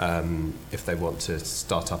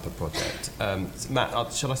start up a project.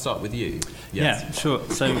 Matt, shall I start with you? Yes. Yeah, sure.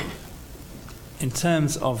 So in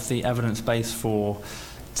terms of the evidence base for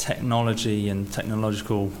technology and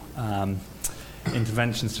technological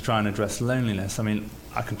interventions to try and address loneliness, I mean,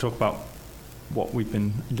 I can talk about what we've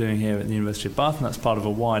been doing here at the University of Bath, and that's part of a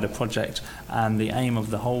wider project. And the aim of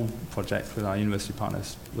the whole project with our university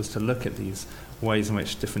partners was to look at these ways in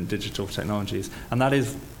which different digital technologies, and that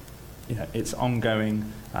is, it's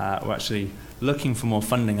ongoing. We're actually looking for more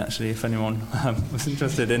funding, actually, if anyone was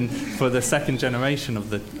interested in, for the second generation of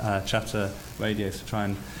the Chatter radios, to try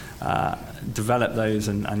and develop those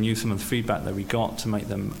and use some of the feedback that we got to make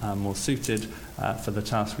them more suited for the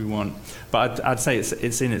task we want. But I'd say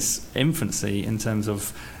it's in its infancy in terms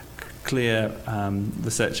of clear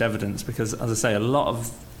research evidence, because, as I say,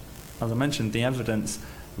 as I mentioned, the evidence,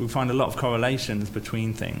 we find a lot of correlations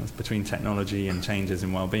between things, between technology and changes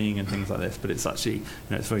in well-being and things like this, but it's actually,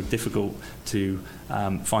 it's very difficult to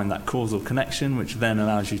find that causal connection, which then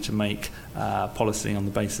allows you to make policy on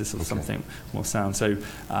the basis of something more sound. So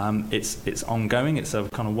it's ongoing. It's a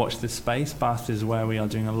kind of watch this space. Bath is where we are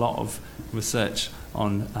doing a lot of research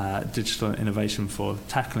on digital innovation for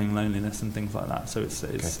tackling loneliness and things like that. So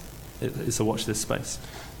it's a watch this space.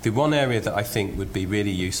 The one area that I think would be really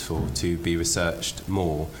useful to be researched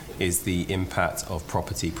more is the impact of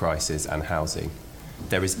property prices and housing.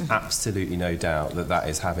 There is absolutely no doubt that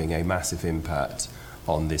is having a massive impact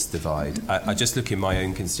on this divide. I just look in my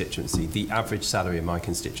own constituency. The average salary in my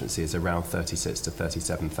constituency is around 36 to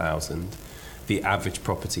 37,000. The average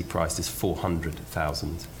property price is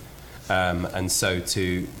 400,000. And so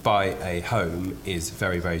to buy a home is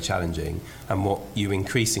very, very challenging. And what you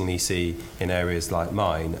increasingly see in areas like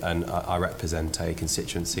mine, and I represent a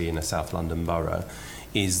constituency in a South London borough,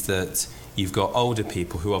 is that you've got older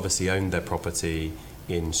people who obviously owned their property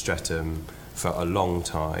in Streatham for a long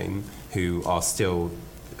time, who are still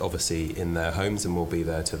obviously in their homes and will be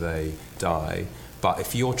there till they die. But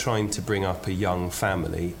if you're trying to bring up a young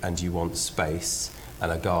family and you want space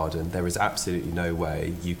and a garden, there is absolutely no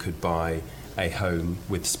way you could buy a home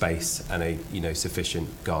with space and a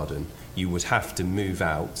sufficient garden. You would have to move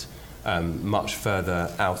out much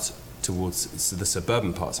further out towards the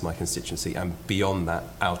suburban parts of my constituency and beyond that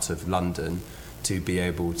out of London to be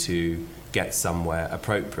able to get somewhere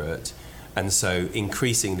appropriate. And so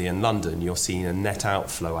increasingly in London, you're seeing a net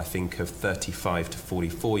outflow, I think, of 35 to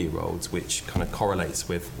 44-year-olds, which kind of correlates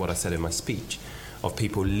with what I said in my speech, of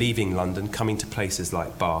people leaving London, coming to places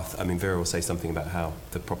like Bath. I mean, Vera will say something about how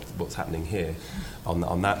what's happening here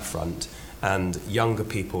on that front. And younger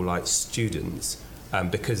people like students,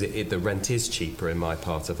 because the rent is cheaper in my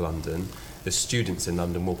part of London, the students in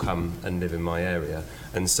London will come and live in my area.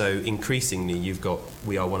 And so increasingly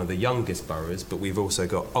we are one of the youngest boroughs, but we've also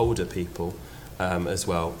got older people as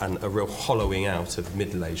well, and a real hollowing out of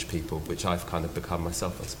middle-aged people, which I've kind of become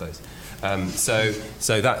myself, I suppose. So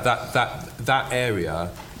that area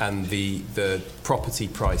and the property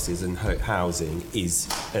prices and housing is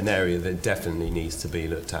an area that definitely needs to be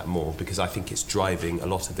looked at more, because I think it's driving a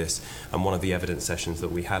lot of this. And one of the evidence sessions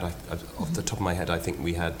that we had, off the top of my head, I think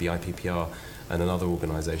we had the IPPR and another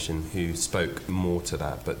organisation who spoke more to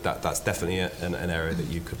that, but that's definitely an area that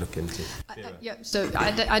you could look into. So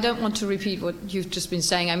I don't want to repeat what you've just been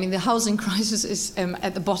saying. I mean, the housing crisis is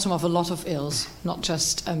at the bottom of a lot of ills, not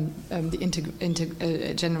just the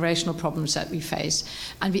intergenerational problems that we face,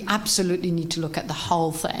 and we absolutely need to look at the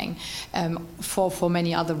whole thing for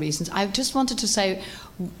many other reasons. I just wanted to say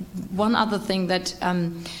one other thing that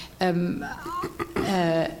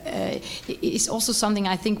is also something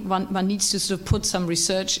I think one needs to sort of put some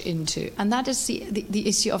research into, and that is the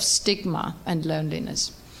issue of stigma and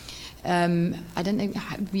loneliness. I don't know,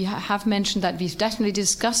 we have mentioned that, we've definitely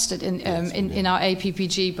discussed it in our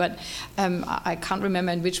APPG, but I can't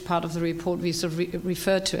remember in which part of the report we sort of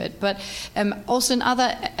referred to it. But also in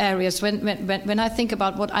other areas, when I think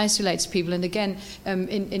about what isolates people, and again,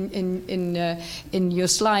 in your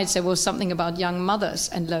slides there was something about young mothers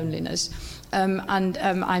and loneliness.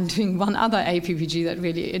 I'm doing one other APPG that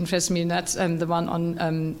really interests me, and that's the one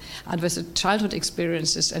on adverse childhood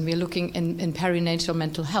experiences, and we're looking in perinatal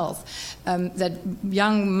mental health, that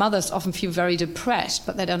young mothers often feel very depressed,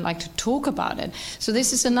 but they don't like to talk about it. So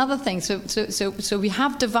this is another thing. So we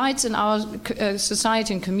have divides in our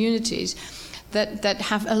society and communities that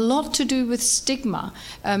have a lot to do with stigma,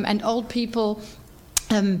 and old people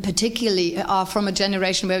particularly are from a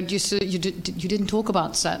generation where you didn't talk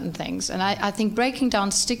about certain things. And I think breaking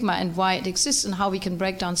down stigma and why it exists and how we can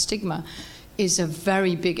break down stigma is a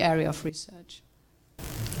very big area of research.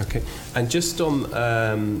 Okay, and just on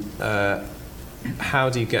how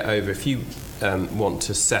do you get over, if you want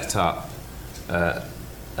to set up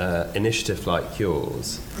initiative like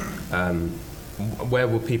yours, where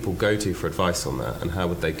will people go to for advice on that, and how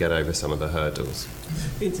would they get over some of the hurdles?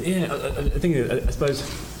 I suppose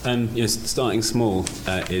starting small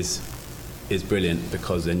is brilliant,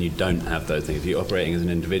 because then you don't have those things. If you're operating as an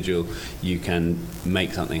individual, you can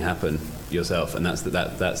make something happen yourself, and that's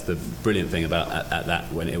the brilliant thing about at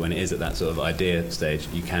that when it is at that sort of idea stage,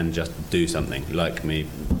 you can just do something. Like me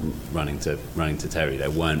running to Terry, there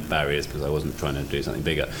weren't barriers because I wasn't trying to do something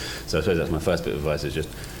bigger. So I suppose that's my first bit of advice, is just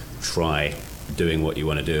try doing what you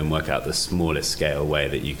want to do and work out the smallest scale way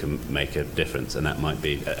that you can make a difference, and that might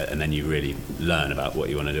be, and then you really learn about what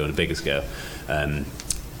you want to do on a bigger scale. And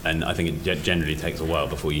I think it generally takes a while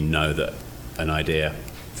before you know that an idea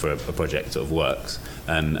for a project sort of works.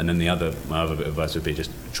 And then my other bit of advice would be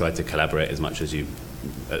just try to collaborate as much as you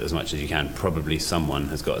can. Probably someone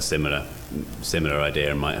has got a similar idea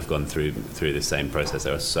and might have gone through the same process.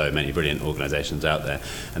 There are so many brilliant organisations out there,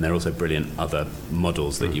 and there are also brilliant other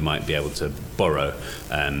models that you might be able to borrow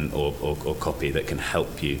or copy that can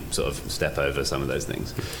help you sort of step over some of those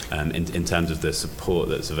things. In terms of the support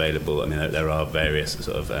that's available, I mean, there are various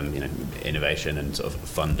sort of innovation and sort of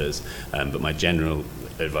funders, but my general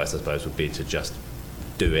advice, I suppose, would be to just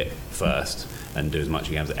do it first and do as much as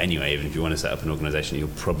you can. Anyway, even if you want to set up an organisation, you'll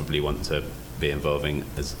probably want to be involving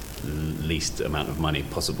as least amount of money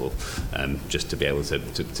possible, just to be able to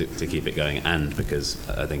keep it going, and because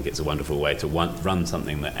I think it's a wonderful way to run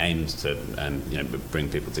something that aims to bring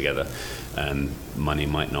people together. Money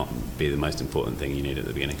might not be the most important thing you need at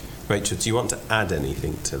the beginning. Rachel, do you want to add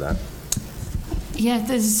anything to that? Yeah,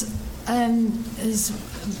 there's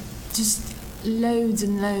just loads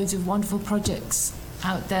and loads of wonderful projects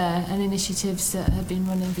out there and initiatives that have been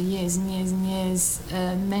running for years and years and years,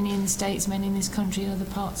 many in the States, many in this country and other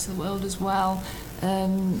parts of the world as well.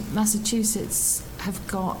 Massachusetts have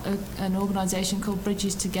got an organisation called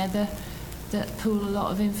Bridges Together that pool a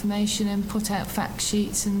lot of information and put out fact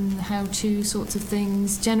sheets and how-to sorts of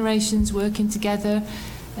things, generations working together,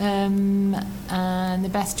 and the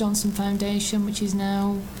Beth Johnson Foundation, which is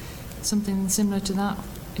now something similar to that,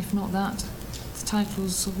 if not that.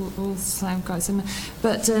 Titles all sound quite similar,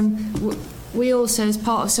 but we also, as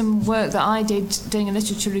part of some work that I did doing a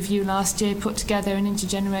literature review last year, put together an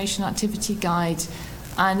intergenerational activity guide,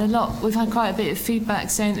 and we've had quite a bit of feedback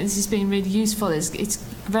saying that this has been really useful. It's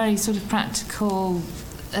very sort of practical.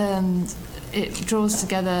 It draws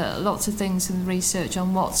together lots of things in the research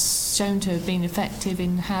on what's shown to have been effective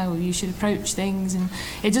in how you should approach things, and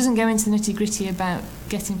it doesn't go into the nitty-gritty about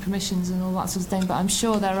getting permissions and all that sort of thing, but I'm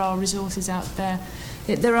sure there are resources out there.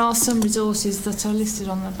 There are some resources that are listed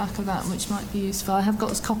on the back of that which might be useful. I have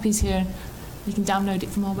got copies here. You can download it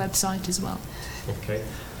from our website as well. Okay,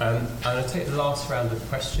 and I'll take the last round of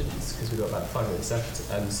questions because we've got about 5 minutes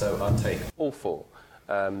left, and so I'll take all 4.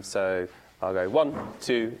 So I'll go 1,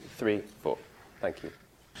 2, 3, 4. Thank you.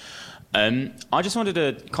 I just wanted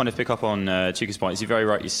to kind of pick up on Chuka's point. As you very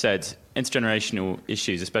rightly said, intergenerational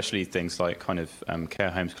issues, especially things like kind of care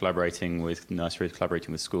homes collaborating with nurseries,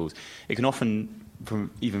 collaborating with schools, it can often,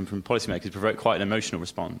 even from policymakers, provoke quite an emotional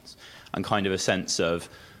response and kind of a sense of,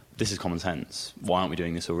 this is common sense, why aren't we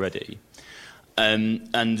doing this already? And,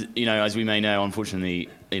 as we may know, unfortunately,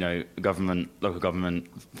 local government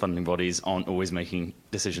funding bodies aren't always making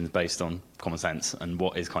decisions based on common sense and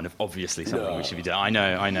what is kind of obviously something we should be doing. I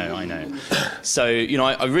know. So,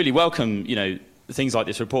 I really welcome, things like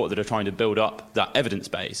this report that are trying to build up that evidence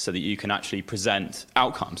base so that you can actually present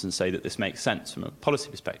outcomes and say that this makes sense from a policy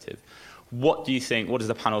perspective. What does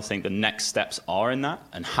the panel think the next steps are in that,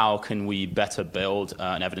 and how can we better build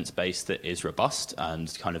an evidence base that is robust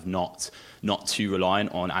and kind of not too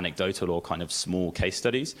reliant on anecdotal or kind of small case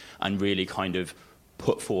studies, and really kind of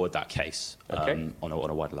put forward that case on a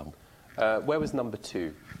wider level? Where was number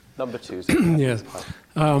 2? Number 2 is yes.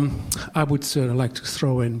 I would like to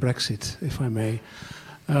throw in Brexit, if I may.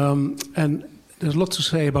 And there's a lot to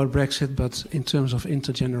say about Brexit, but in terms of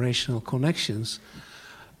intergenerational connections,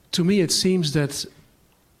 to me, it seems that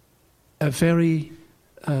a very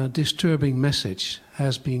disturbing message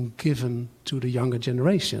has been given to the younger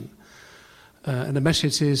generation. And the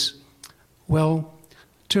message is, well,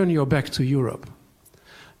 turn your back to Europe.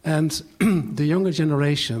 And the younger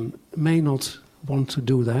generation may not want to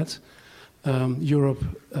do that. Europe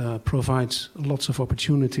provides lots of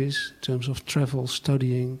opportunities in terms of travel,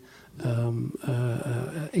 studying,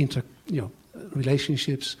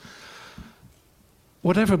 relationships.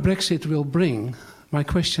 Whatever Brexit will bring, my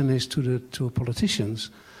question is to politicians: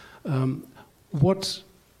 what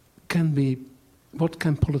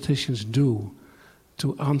can politicians do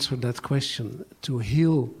to answer that question, to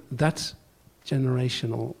heal that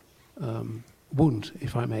generational wound,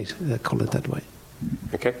 if I may call it that way?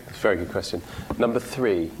 Okay, that's a very good question. Number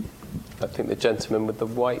 3, I think the gentleman with the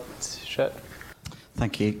white shirt.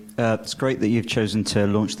 Thank you. It's great that you've chosen to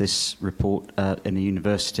launch this report in a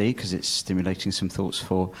university, because it's stimulating some thoughts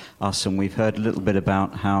for us, and we've heard a little bit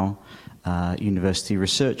about how university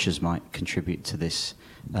researchers might contribute to this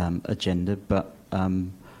agenda, but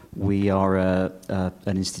we are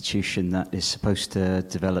an institution that is supposed to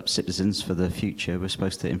develop citizens for the future. We're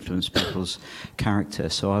supposed to influence people's character.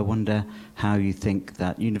 So I wonder how you think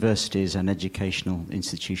that universities and educational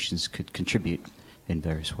institutions could contribute in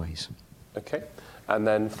various ways. Okay. And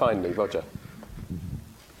then finally, Roger.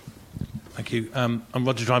 Thank you. I'm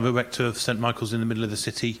Roger Driver, Rector of St Michael's in the middle of the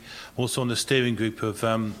city, also on the steering group of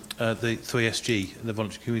the 3SG, the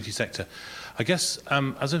voluntary community sector. I guess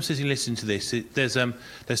as I'm sitting listening to this,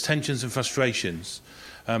 there's tensions and frustrations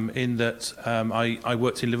in that I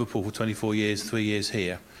worked in Liverpool for 24 years, 3 years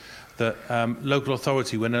here, that local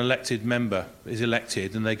authority, when an elected member is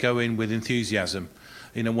elected and they go in with enthusiasm,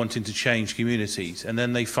 wanting to change communities, and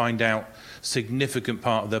then they find out significant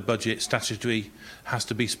part of their budget, statutory, has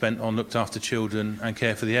to be spent on looked after children and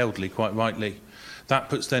care for the elderly, quite rightly. That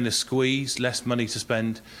puts then a squeeze, less money to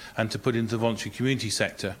spend and to put into the voluntary community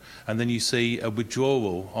sector, and then you see a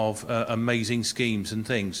withdrawal of amazing schemes and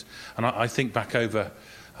things. And I think back over,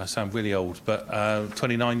 I sound really old, but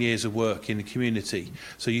 29 years of work in the community.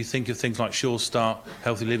 So you think of things like Sure Start,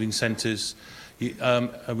 healthy living centres,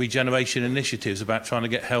 regeneration initiatives about trying to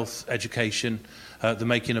get health, education, the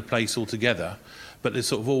making a place all together, but they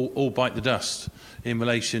sort of all bite the dust in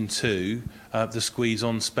relation to the squeeze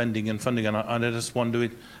on spending and funding. And I just wonder,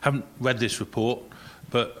 haven't read this report,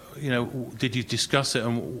 but did you discuss it,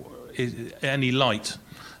 and is any light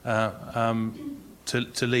to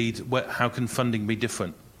lead? How can funding be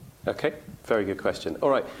different? Okay, very good question.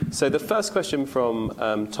 All right, so the first question from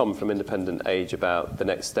Tom from Independent Age about the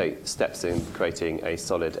next steps in creating a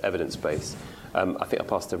solid evidence base. I think I'll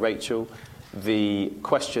pass to Rachel. The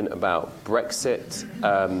question about Brexit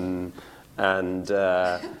and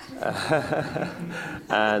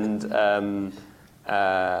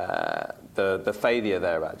the failure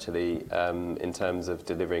there, actually, in terms of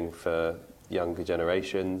delivering for younger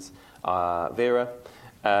generations. Vera.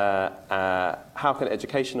 How can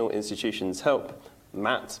educational institutions help?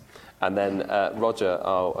 Matt. And then Roger,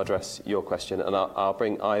 I'll address your question, and I'll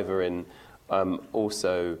bring Ivor in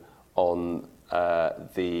also on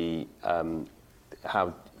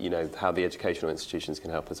how the educational institutions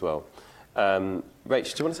can help as well.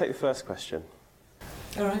 Rach, do you want to take the first question?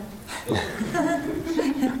 All right.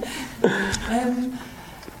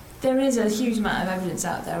 There is a huge amount of evidence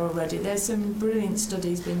out there already. There's some brilliant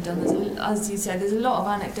studies being done. As you said, there's a lot of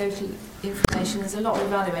anecdotal information. There's a lot of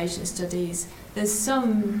evaluation studies. There's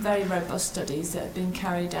some very robust studies that have been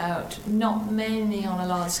carried out, not many on a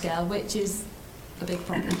large scale, which is a big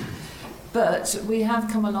problem. But we have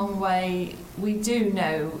come a long way. We do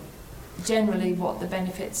know generally what the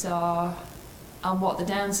benefits are and what the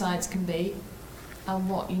downsides can be, and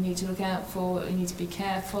what you need to look out for, what you need to be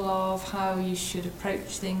careful of, how you should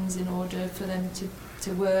approach things in order for them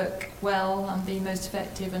to work well and be most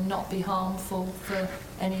effective and not be harmful for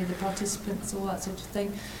any of the participants, all that sort of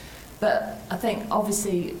thing. But I think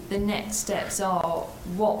obviously the next steps are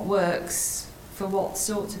what works for what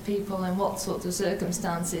sorts of people and what sorts of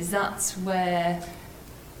circumstances. That's where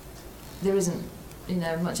there isn't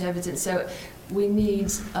much evidence. So we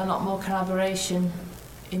need a lot more collaboration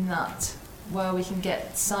in that, where we can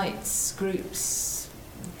get sites, groups,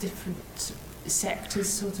 different sectors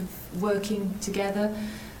sort of working together.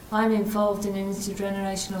 I'm involved in an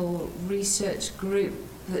intergenerational research group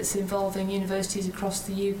that's involving universities across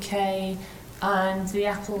the UK and the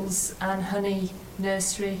Apples and Honey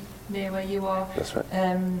Nursery near where you are. That's right.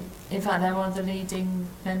 In fact, I'm one of the leading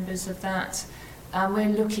members of that. And we're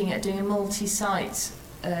looking at doing a multi-site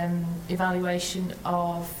evaluation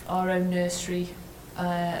of our own nursery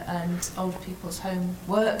and older people's home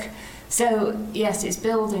work. So yes, it's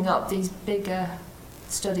building up these bigger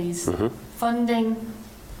studies. Mm-hmm. Funding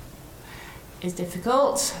is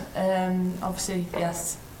difficult. Obviously,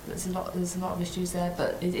 yes, there's a lot of issues there,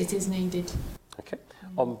 but it is needed. Okay.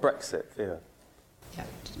 On Brexit, yeah. Yeah,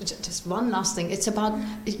 just one last thing. It's about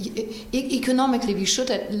economically, we should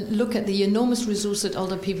look at the enormous resource that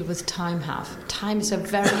older people with time have. Time is a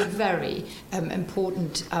very, very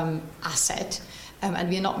important asset, and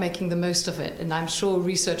we're not making the most of it. And I'm sure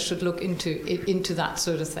research should look into that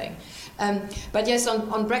sort of thing. But yes,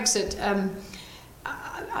 on Brexit,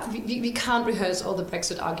 we can't rehearse all the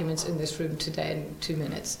Brexit arguments in this room today in 2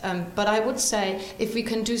 minutes. But I would say if we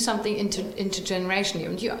can do something intergenerationally,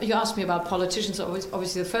 and you asked me about politicians,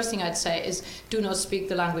 obviously the first thing I'd say is do not speak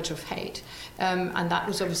the language of hate. And that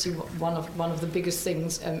was obviously one of the biggest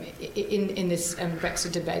things in this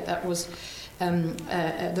Brexit debate. That was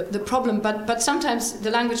the problem, but sometimes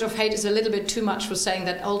the language of hate is a little bit too much for saying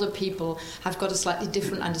that older people have got a slightly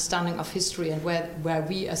different understanding of history and where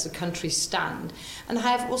we as a country stand. And I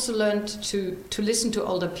have also learned to listen to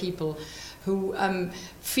older people who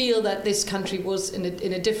feel that this country was in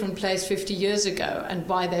a different place 50 years ago and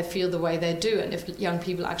why they feel the way they do. And if young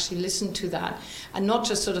people actually listen to that and not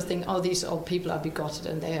just sort of think, oh, these old people are bigoted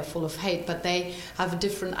and they are full of hate, but they have a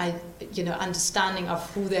different understanding of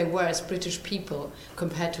who they were as British people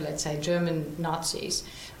compared to, let's say, German Nazis,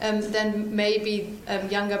 then maybe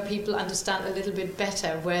younger people understand a little bit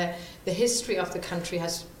better where the history of the country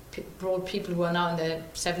has brought people who are now in their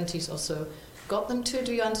 70s or so got them to.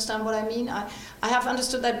 Do you understand what I mean? I have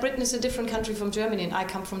understood that Britain is a different country from Germany, and I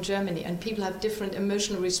come from Germany, and people have different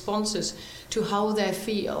emotional responses to how they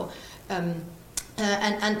feel, and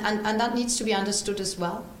that needs to be understood as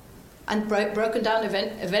well, and broken down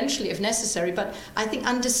eventually if necessary. But I think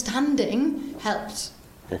understanding helps.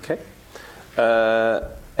 Okay.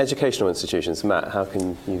 Educational institutions, Matt, how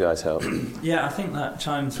can you guys help? Yeah, I think that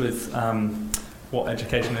chimes with what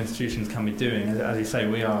educational institutions can be doing. As you say,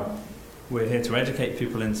 we're here to educate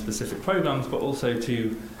people in specific programs, but also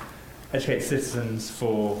to educate citizens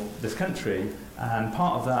for this country. And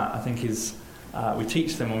part of that, I think, is we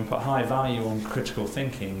teach them and we put high value on critical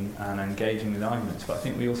thinking and engaging with arguments. But I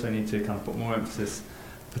think we also need to kind of put more emphasis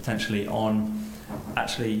potentially on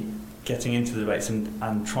actually getting into the debates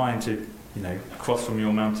and trying to, cross from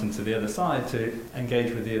your mountain to the other side to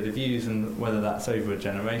engage with the other views, and whether that's over a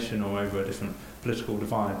generation or over a different political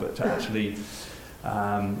divide, but to actually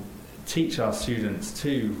teach our students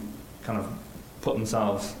to kind of put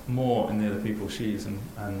themselves more in the other people's shoes and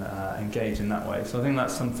engage in that way. So I think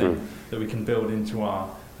that's something that we can build into our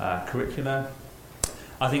curricula.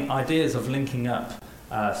 I think ideas of linking up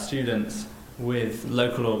students with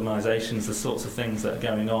local organisations, the sorts of things that are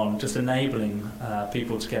going on, just enabling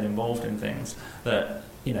people to get involved in things that,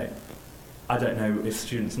 I don't know if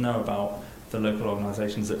students know about the local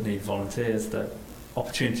organisations that need volunteers, the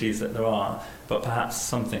opportunities that there are, but perhaps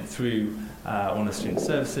something through one of the student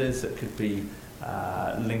services that could be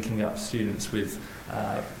linking up students with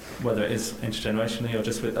whether it is intergenerationally or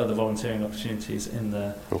just with other volunteering opportunities in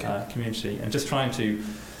the community, and just trying to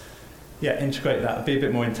integrate that, be a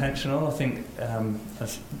bit more intentional. I think,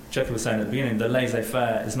 as Jackie was saying at the beginning, the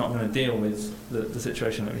laissez-faire is not going to deal with the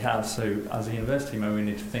situation that we have. So as a university, maybe we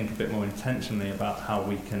need to think a bit more intentionally about how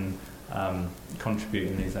we can contribute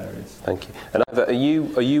in these areas. Thank you. And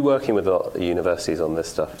are you working with the universities on this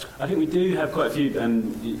stuff? I think we do have quite a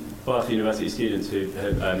few Bath University students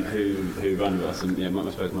who run with us, and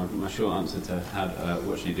I suppose my short answer to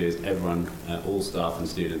what should you do is everyone, all staff and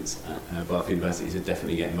students at Bath University should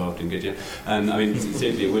definitely get involved in Goodyear. And I mean,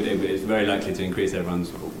 seriously, it's very likely to increase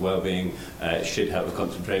everyone's well-being. It should help with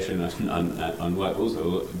concentration on work,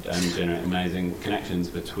 also generate amazing connections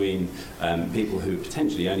between people who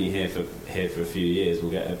potentially only here for a few years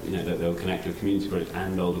will get they'll connect with community projects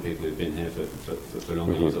and older people who've been here for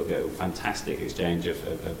longer years. They'll get a fantastic exchange of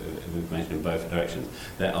information in both directions.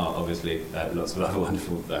 There are obviously lots of other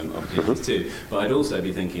wonderful opportunities too, but I'd also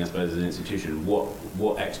be thinking, I suppose, as an institution,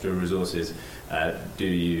 what extra resources do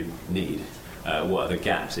you need? What are the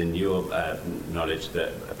gaps in your knowledge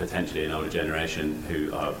that potentially an older generation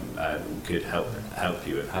who could help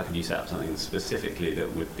you with? How can you set up something specifically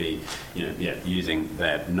that would be, using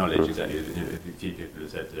their knowledge exactly? A few people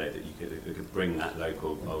have said today that you could bring that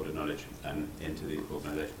local older knowledge into the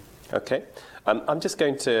organisation. Okay. I'm just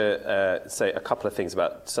going to say a couple of things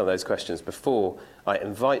about some of those questions before I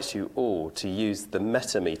invite you all to use the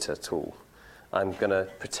Metameter tool. I'm going to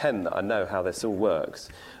pretend that I know how this all works.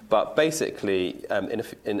 But basically,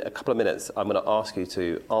 in a couple of minutes, I'm going to ask you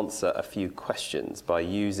to answer a few questions by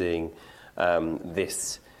using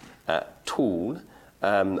this tool,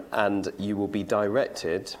 and you will be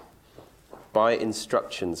directed by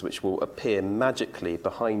instructions which will appear magically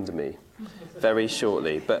behind me very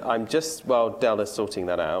shortly. But I'm just, while Del is sorting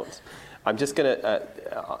that out, I'm just going to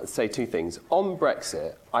say two things. On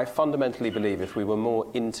Brexit, I fundamentally believe if we were more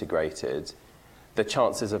integrated, the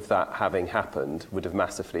chances of that having happened would have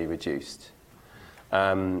massively reduced.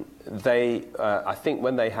 I think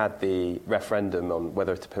when they had the referendum on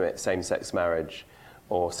whether to permit same-sex marriage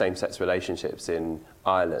or same-sex relationships in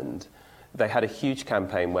Ireland, they had a huge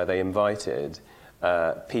campaign where they invited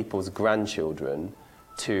people's grandchildren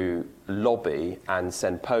to lobby and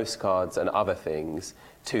send postcards and other things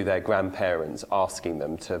to their grandparents asking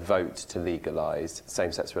them to vote to legalise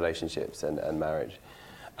same-sex relationships and marriage.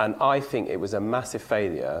 And I think it was a massive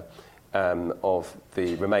failure of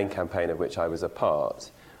the Remain campaign, of which I was a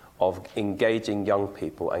part, of engaging young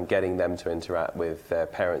people and getting them to interact with their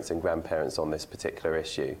parents and grandparents on this particular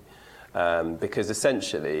issue. Because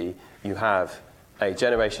essentially you have a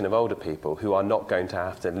generation of older people who are not going to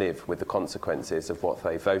have to live with the consequences of what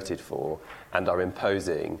they voted for and are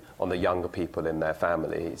imposing on the younger people in their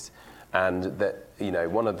families. And that, you know,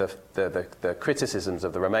 one of the criticisms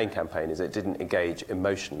of the Remain campaign is it didn't engage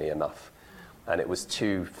emotionally enough, and it was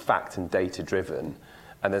too fact and data driven.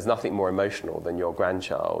 And there's nothing more emotional than your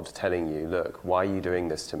grandchild telling you, look, why are you doing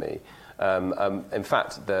this to me? In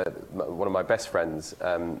fact, one of my best friends,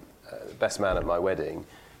 best man at my wedding,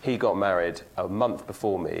 he got married a month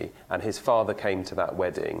before me, and his father came to that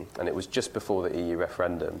wedding, and it was just before the EU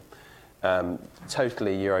referendum.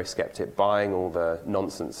 Totally Eurosceptic, buying all the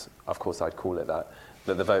nonsense, of course I'd call it that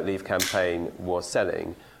the Vote Leave campaign was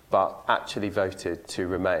selling, but actually voted to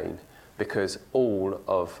Remain, because all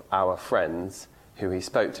of our friends who he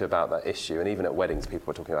spoke to about that issue, and even at weddings people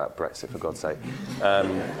were talking about Brexit, for God's sake,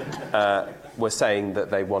 were saying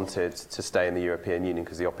that they wanted to stay in the European Union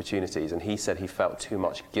because of the opportunities, and he said he felt too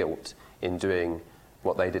much guilt in doing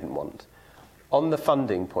what they didn't want. On the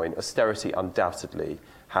funding point, austerity undoubtedly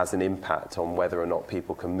has an impact on whether or not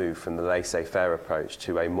people can move from the laissez-faire approach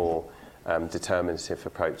to a more determinative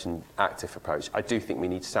approach and active approach. I do think we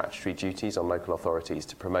need statutory duties on local authorities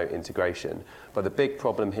to promote integration, but the big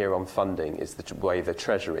problem here on funding is the way the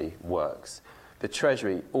Treasury works. The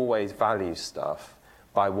Treasury always values stuff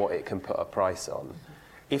by what it can put a price on.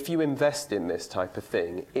 If you invest in this type of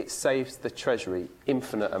thing, it saves the Treasury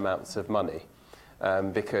infinite amounts of money,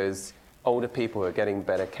 because older people are getting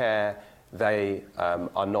better care, they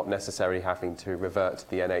are not necessarily having to revert to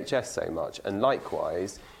the NHS so much. And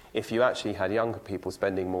likewise, if you actually had younger people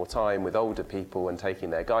spending more time with older people and taking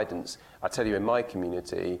their guidance, I tell you, in my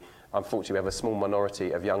community, unfortunately, we have a small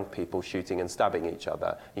minority of young people shooting and stabbing each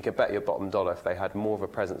other. You could bet your bottom dollar if they had more of a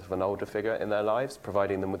presence of an older figure in their lives,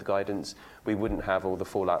 providing them with guidance, we wouldn't have all the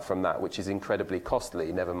fallout from that, which is incredibly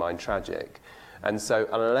costly, never mind tragic. And so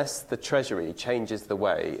unless the Treasury changes the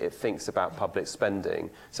way it thinks about public spending,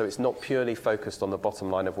 so it's not purely focused on the bottom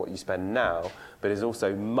line of what you spend now, but is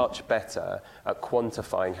also much better at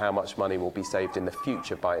quantifying how much money will be saved in the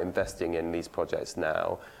future by investing in these projects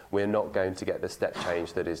now, we're not going to get the step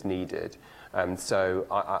change that is needed. And so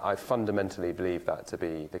I fundamentally believe that to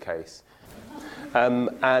be the case. From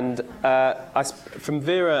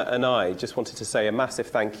Vera and I just wanted to say a massive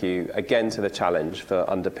thank you again to the Challenge for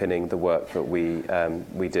underpinning the work that we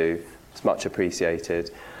do. It's much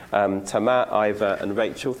appreciated. To Matt, Ivor and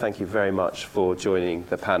Rachel, thank you very much for joining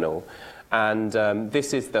the panel. And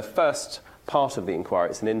this is the first part of the inquiry.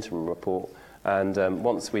 It's an interim report. And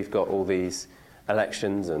once we've got all these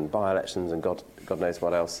elections and by-elections and God knows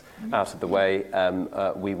what else out of the way,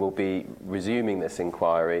 we will be resuming this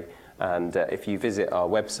inquiry. And if you visit our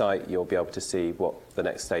website, you'll be able to see what the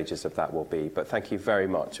next stages of that will be. But thank you very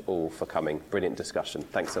much all for coming. Brilliant discussion.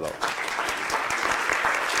 Thanks a lot.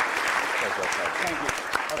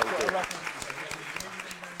 Thank you.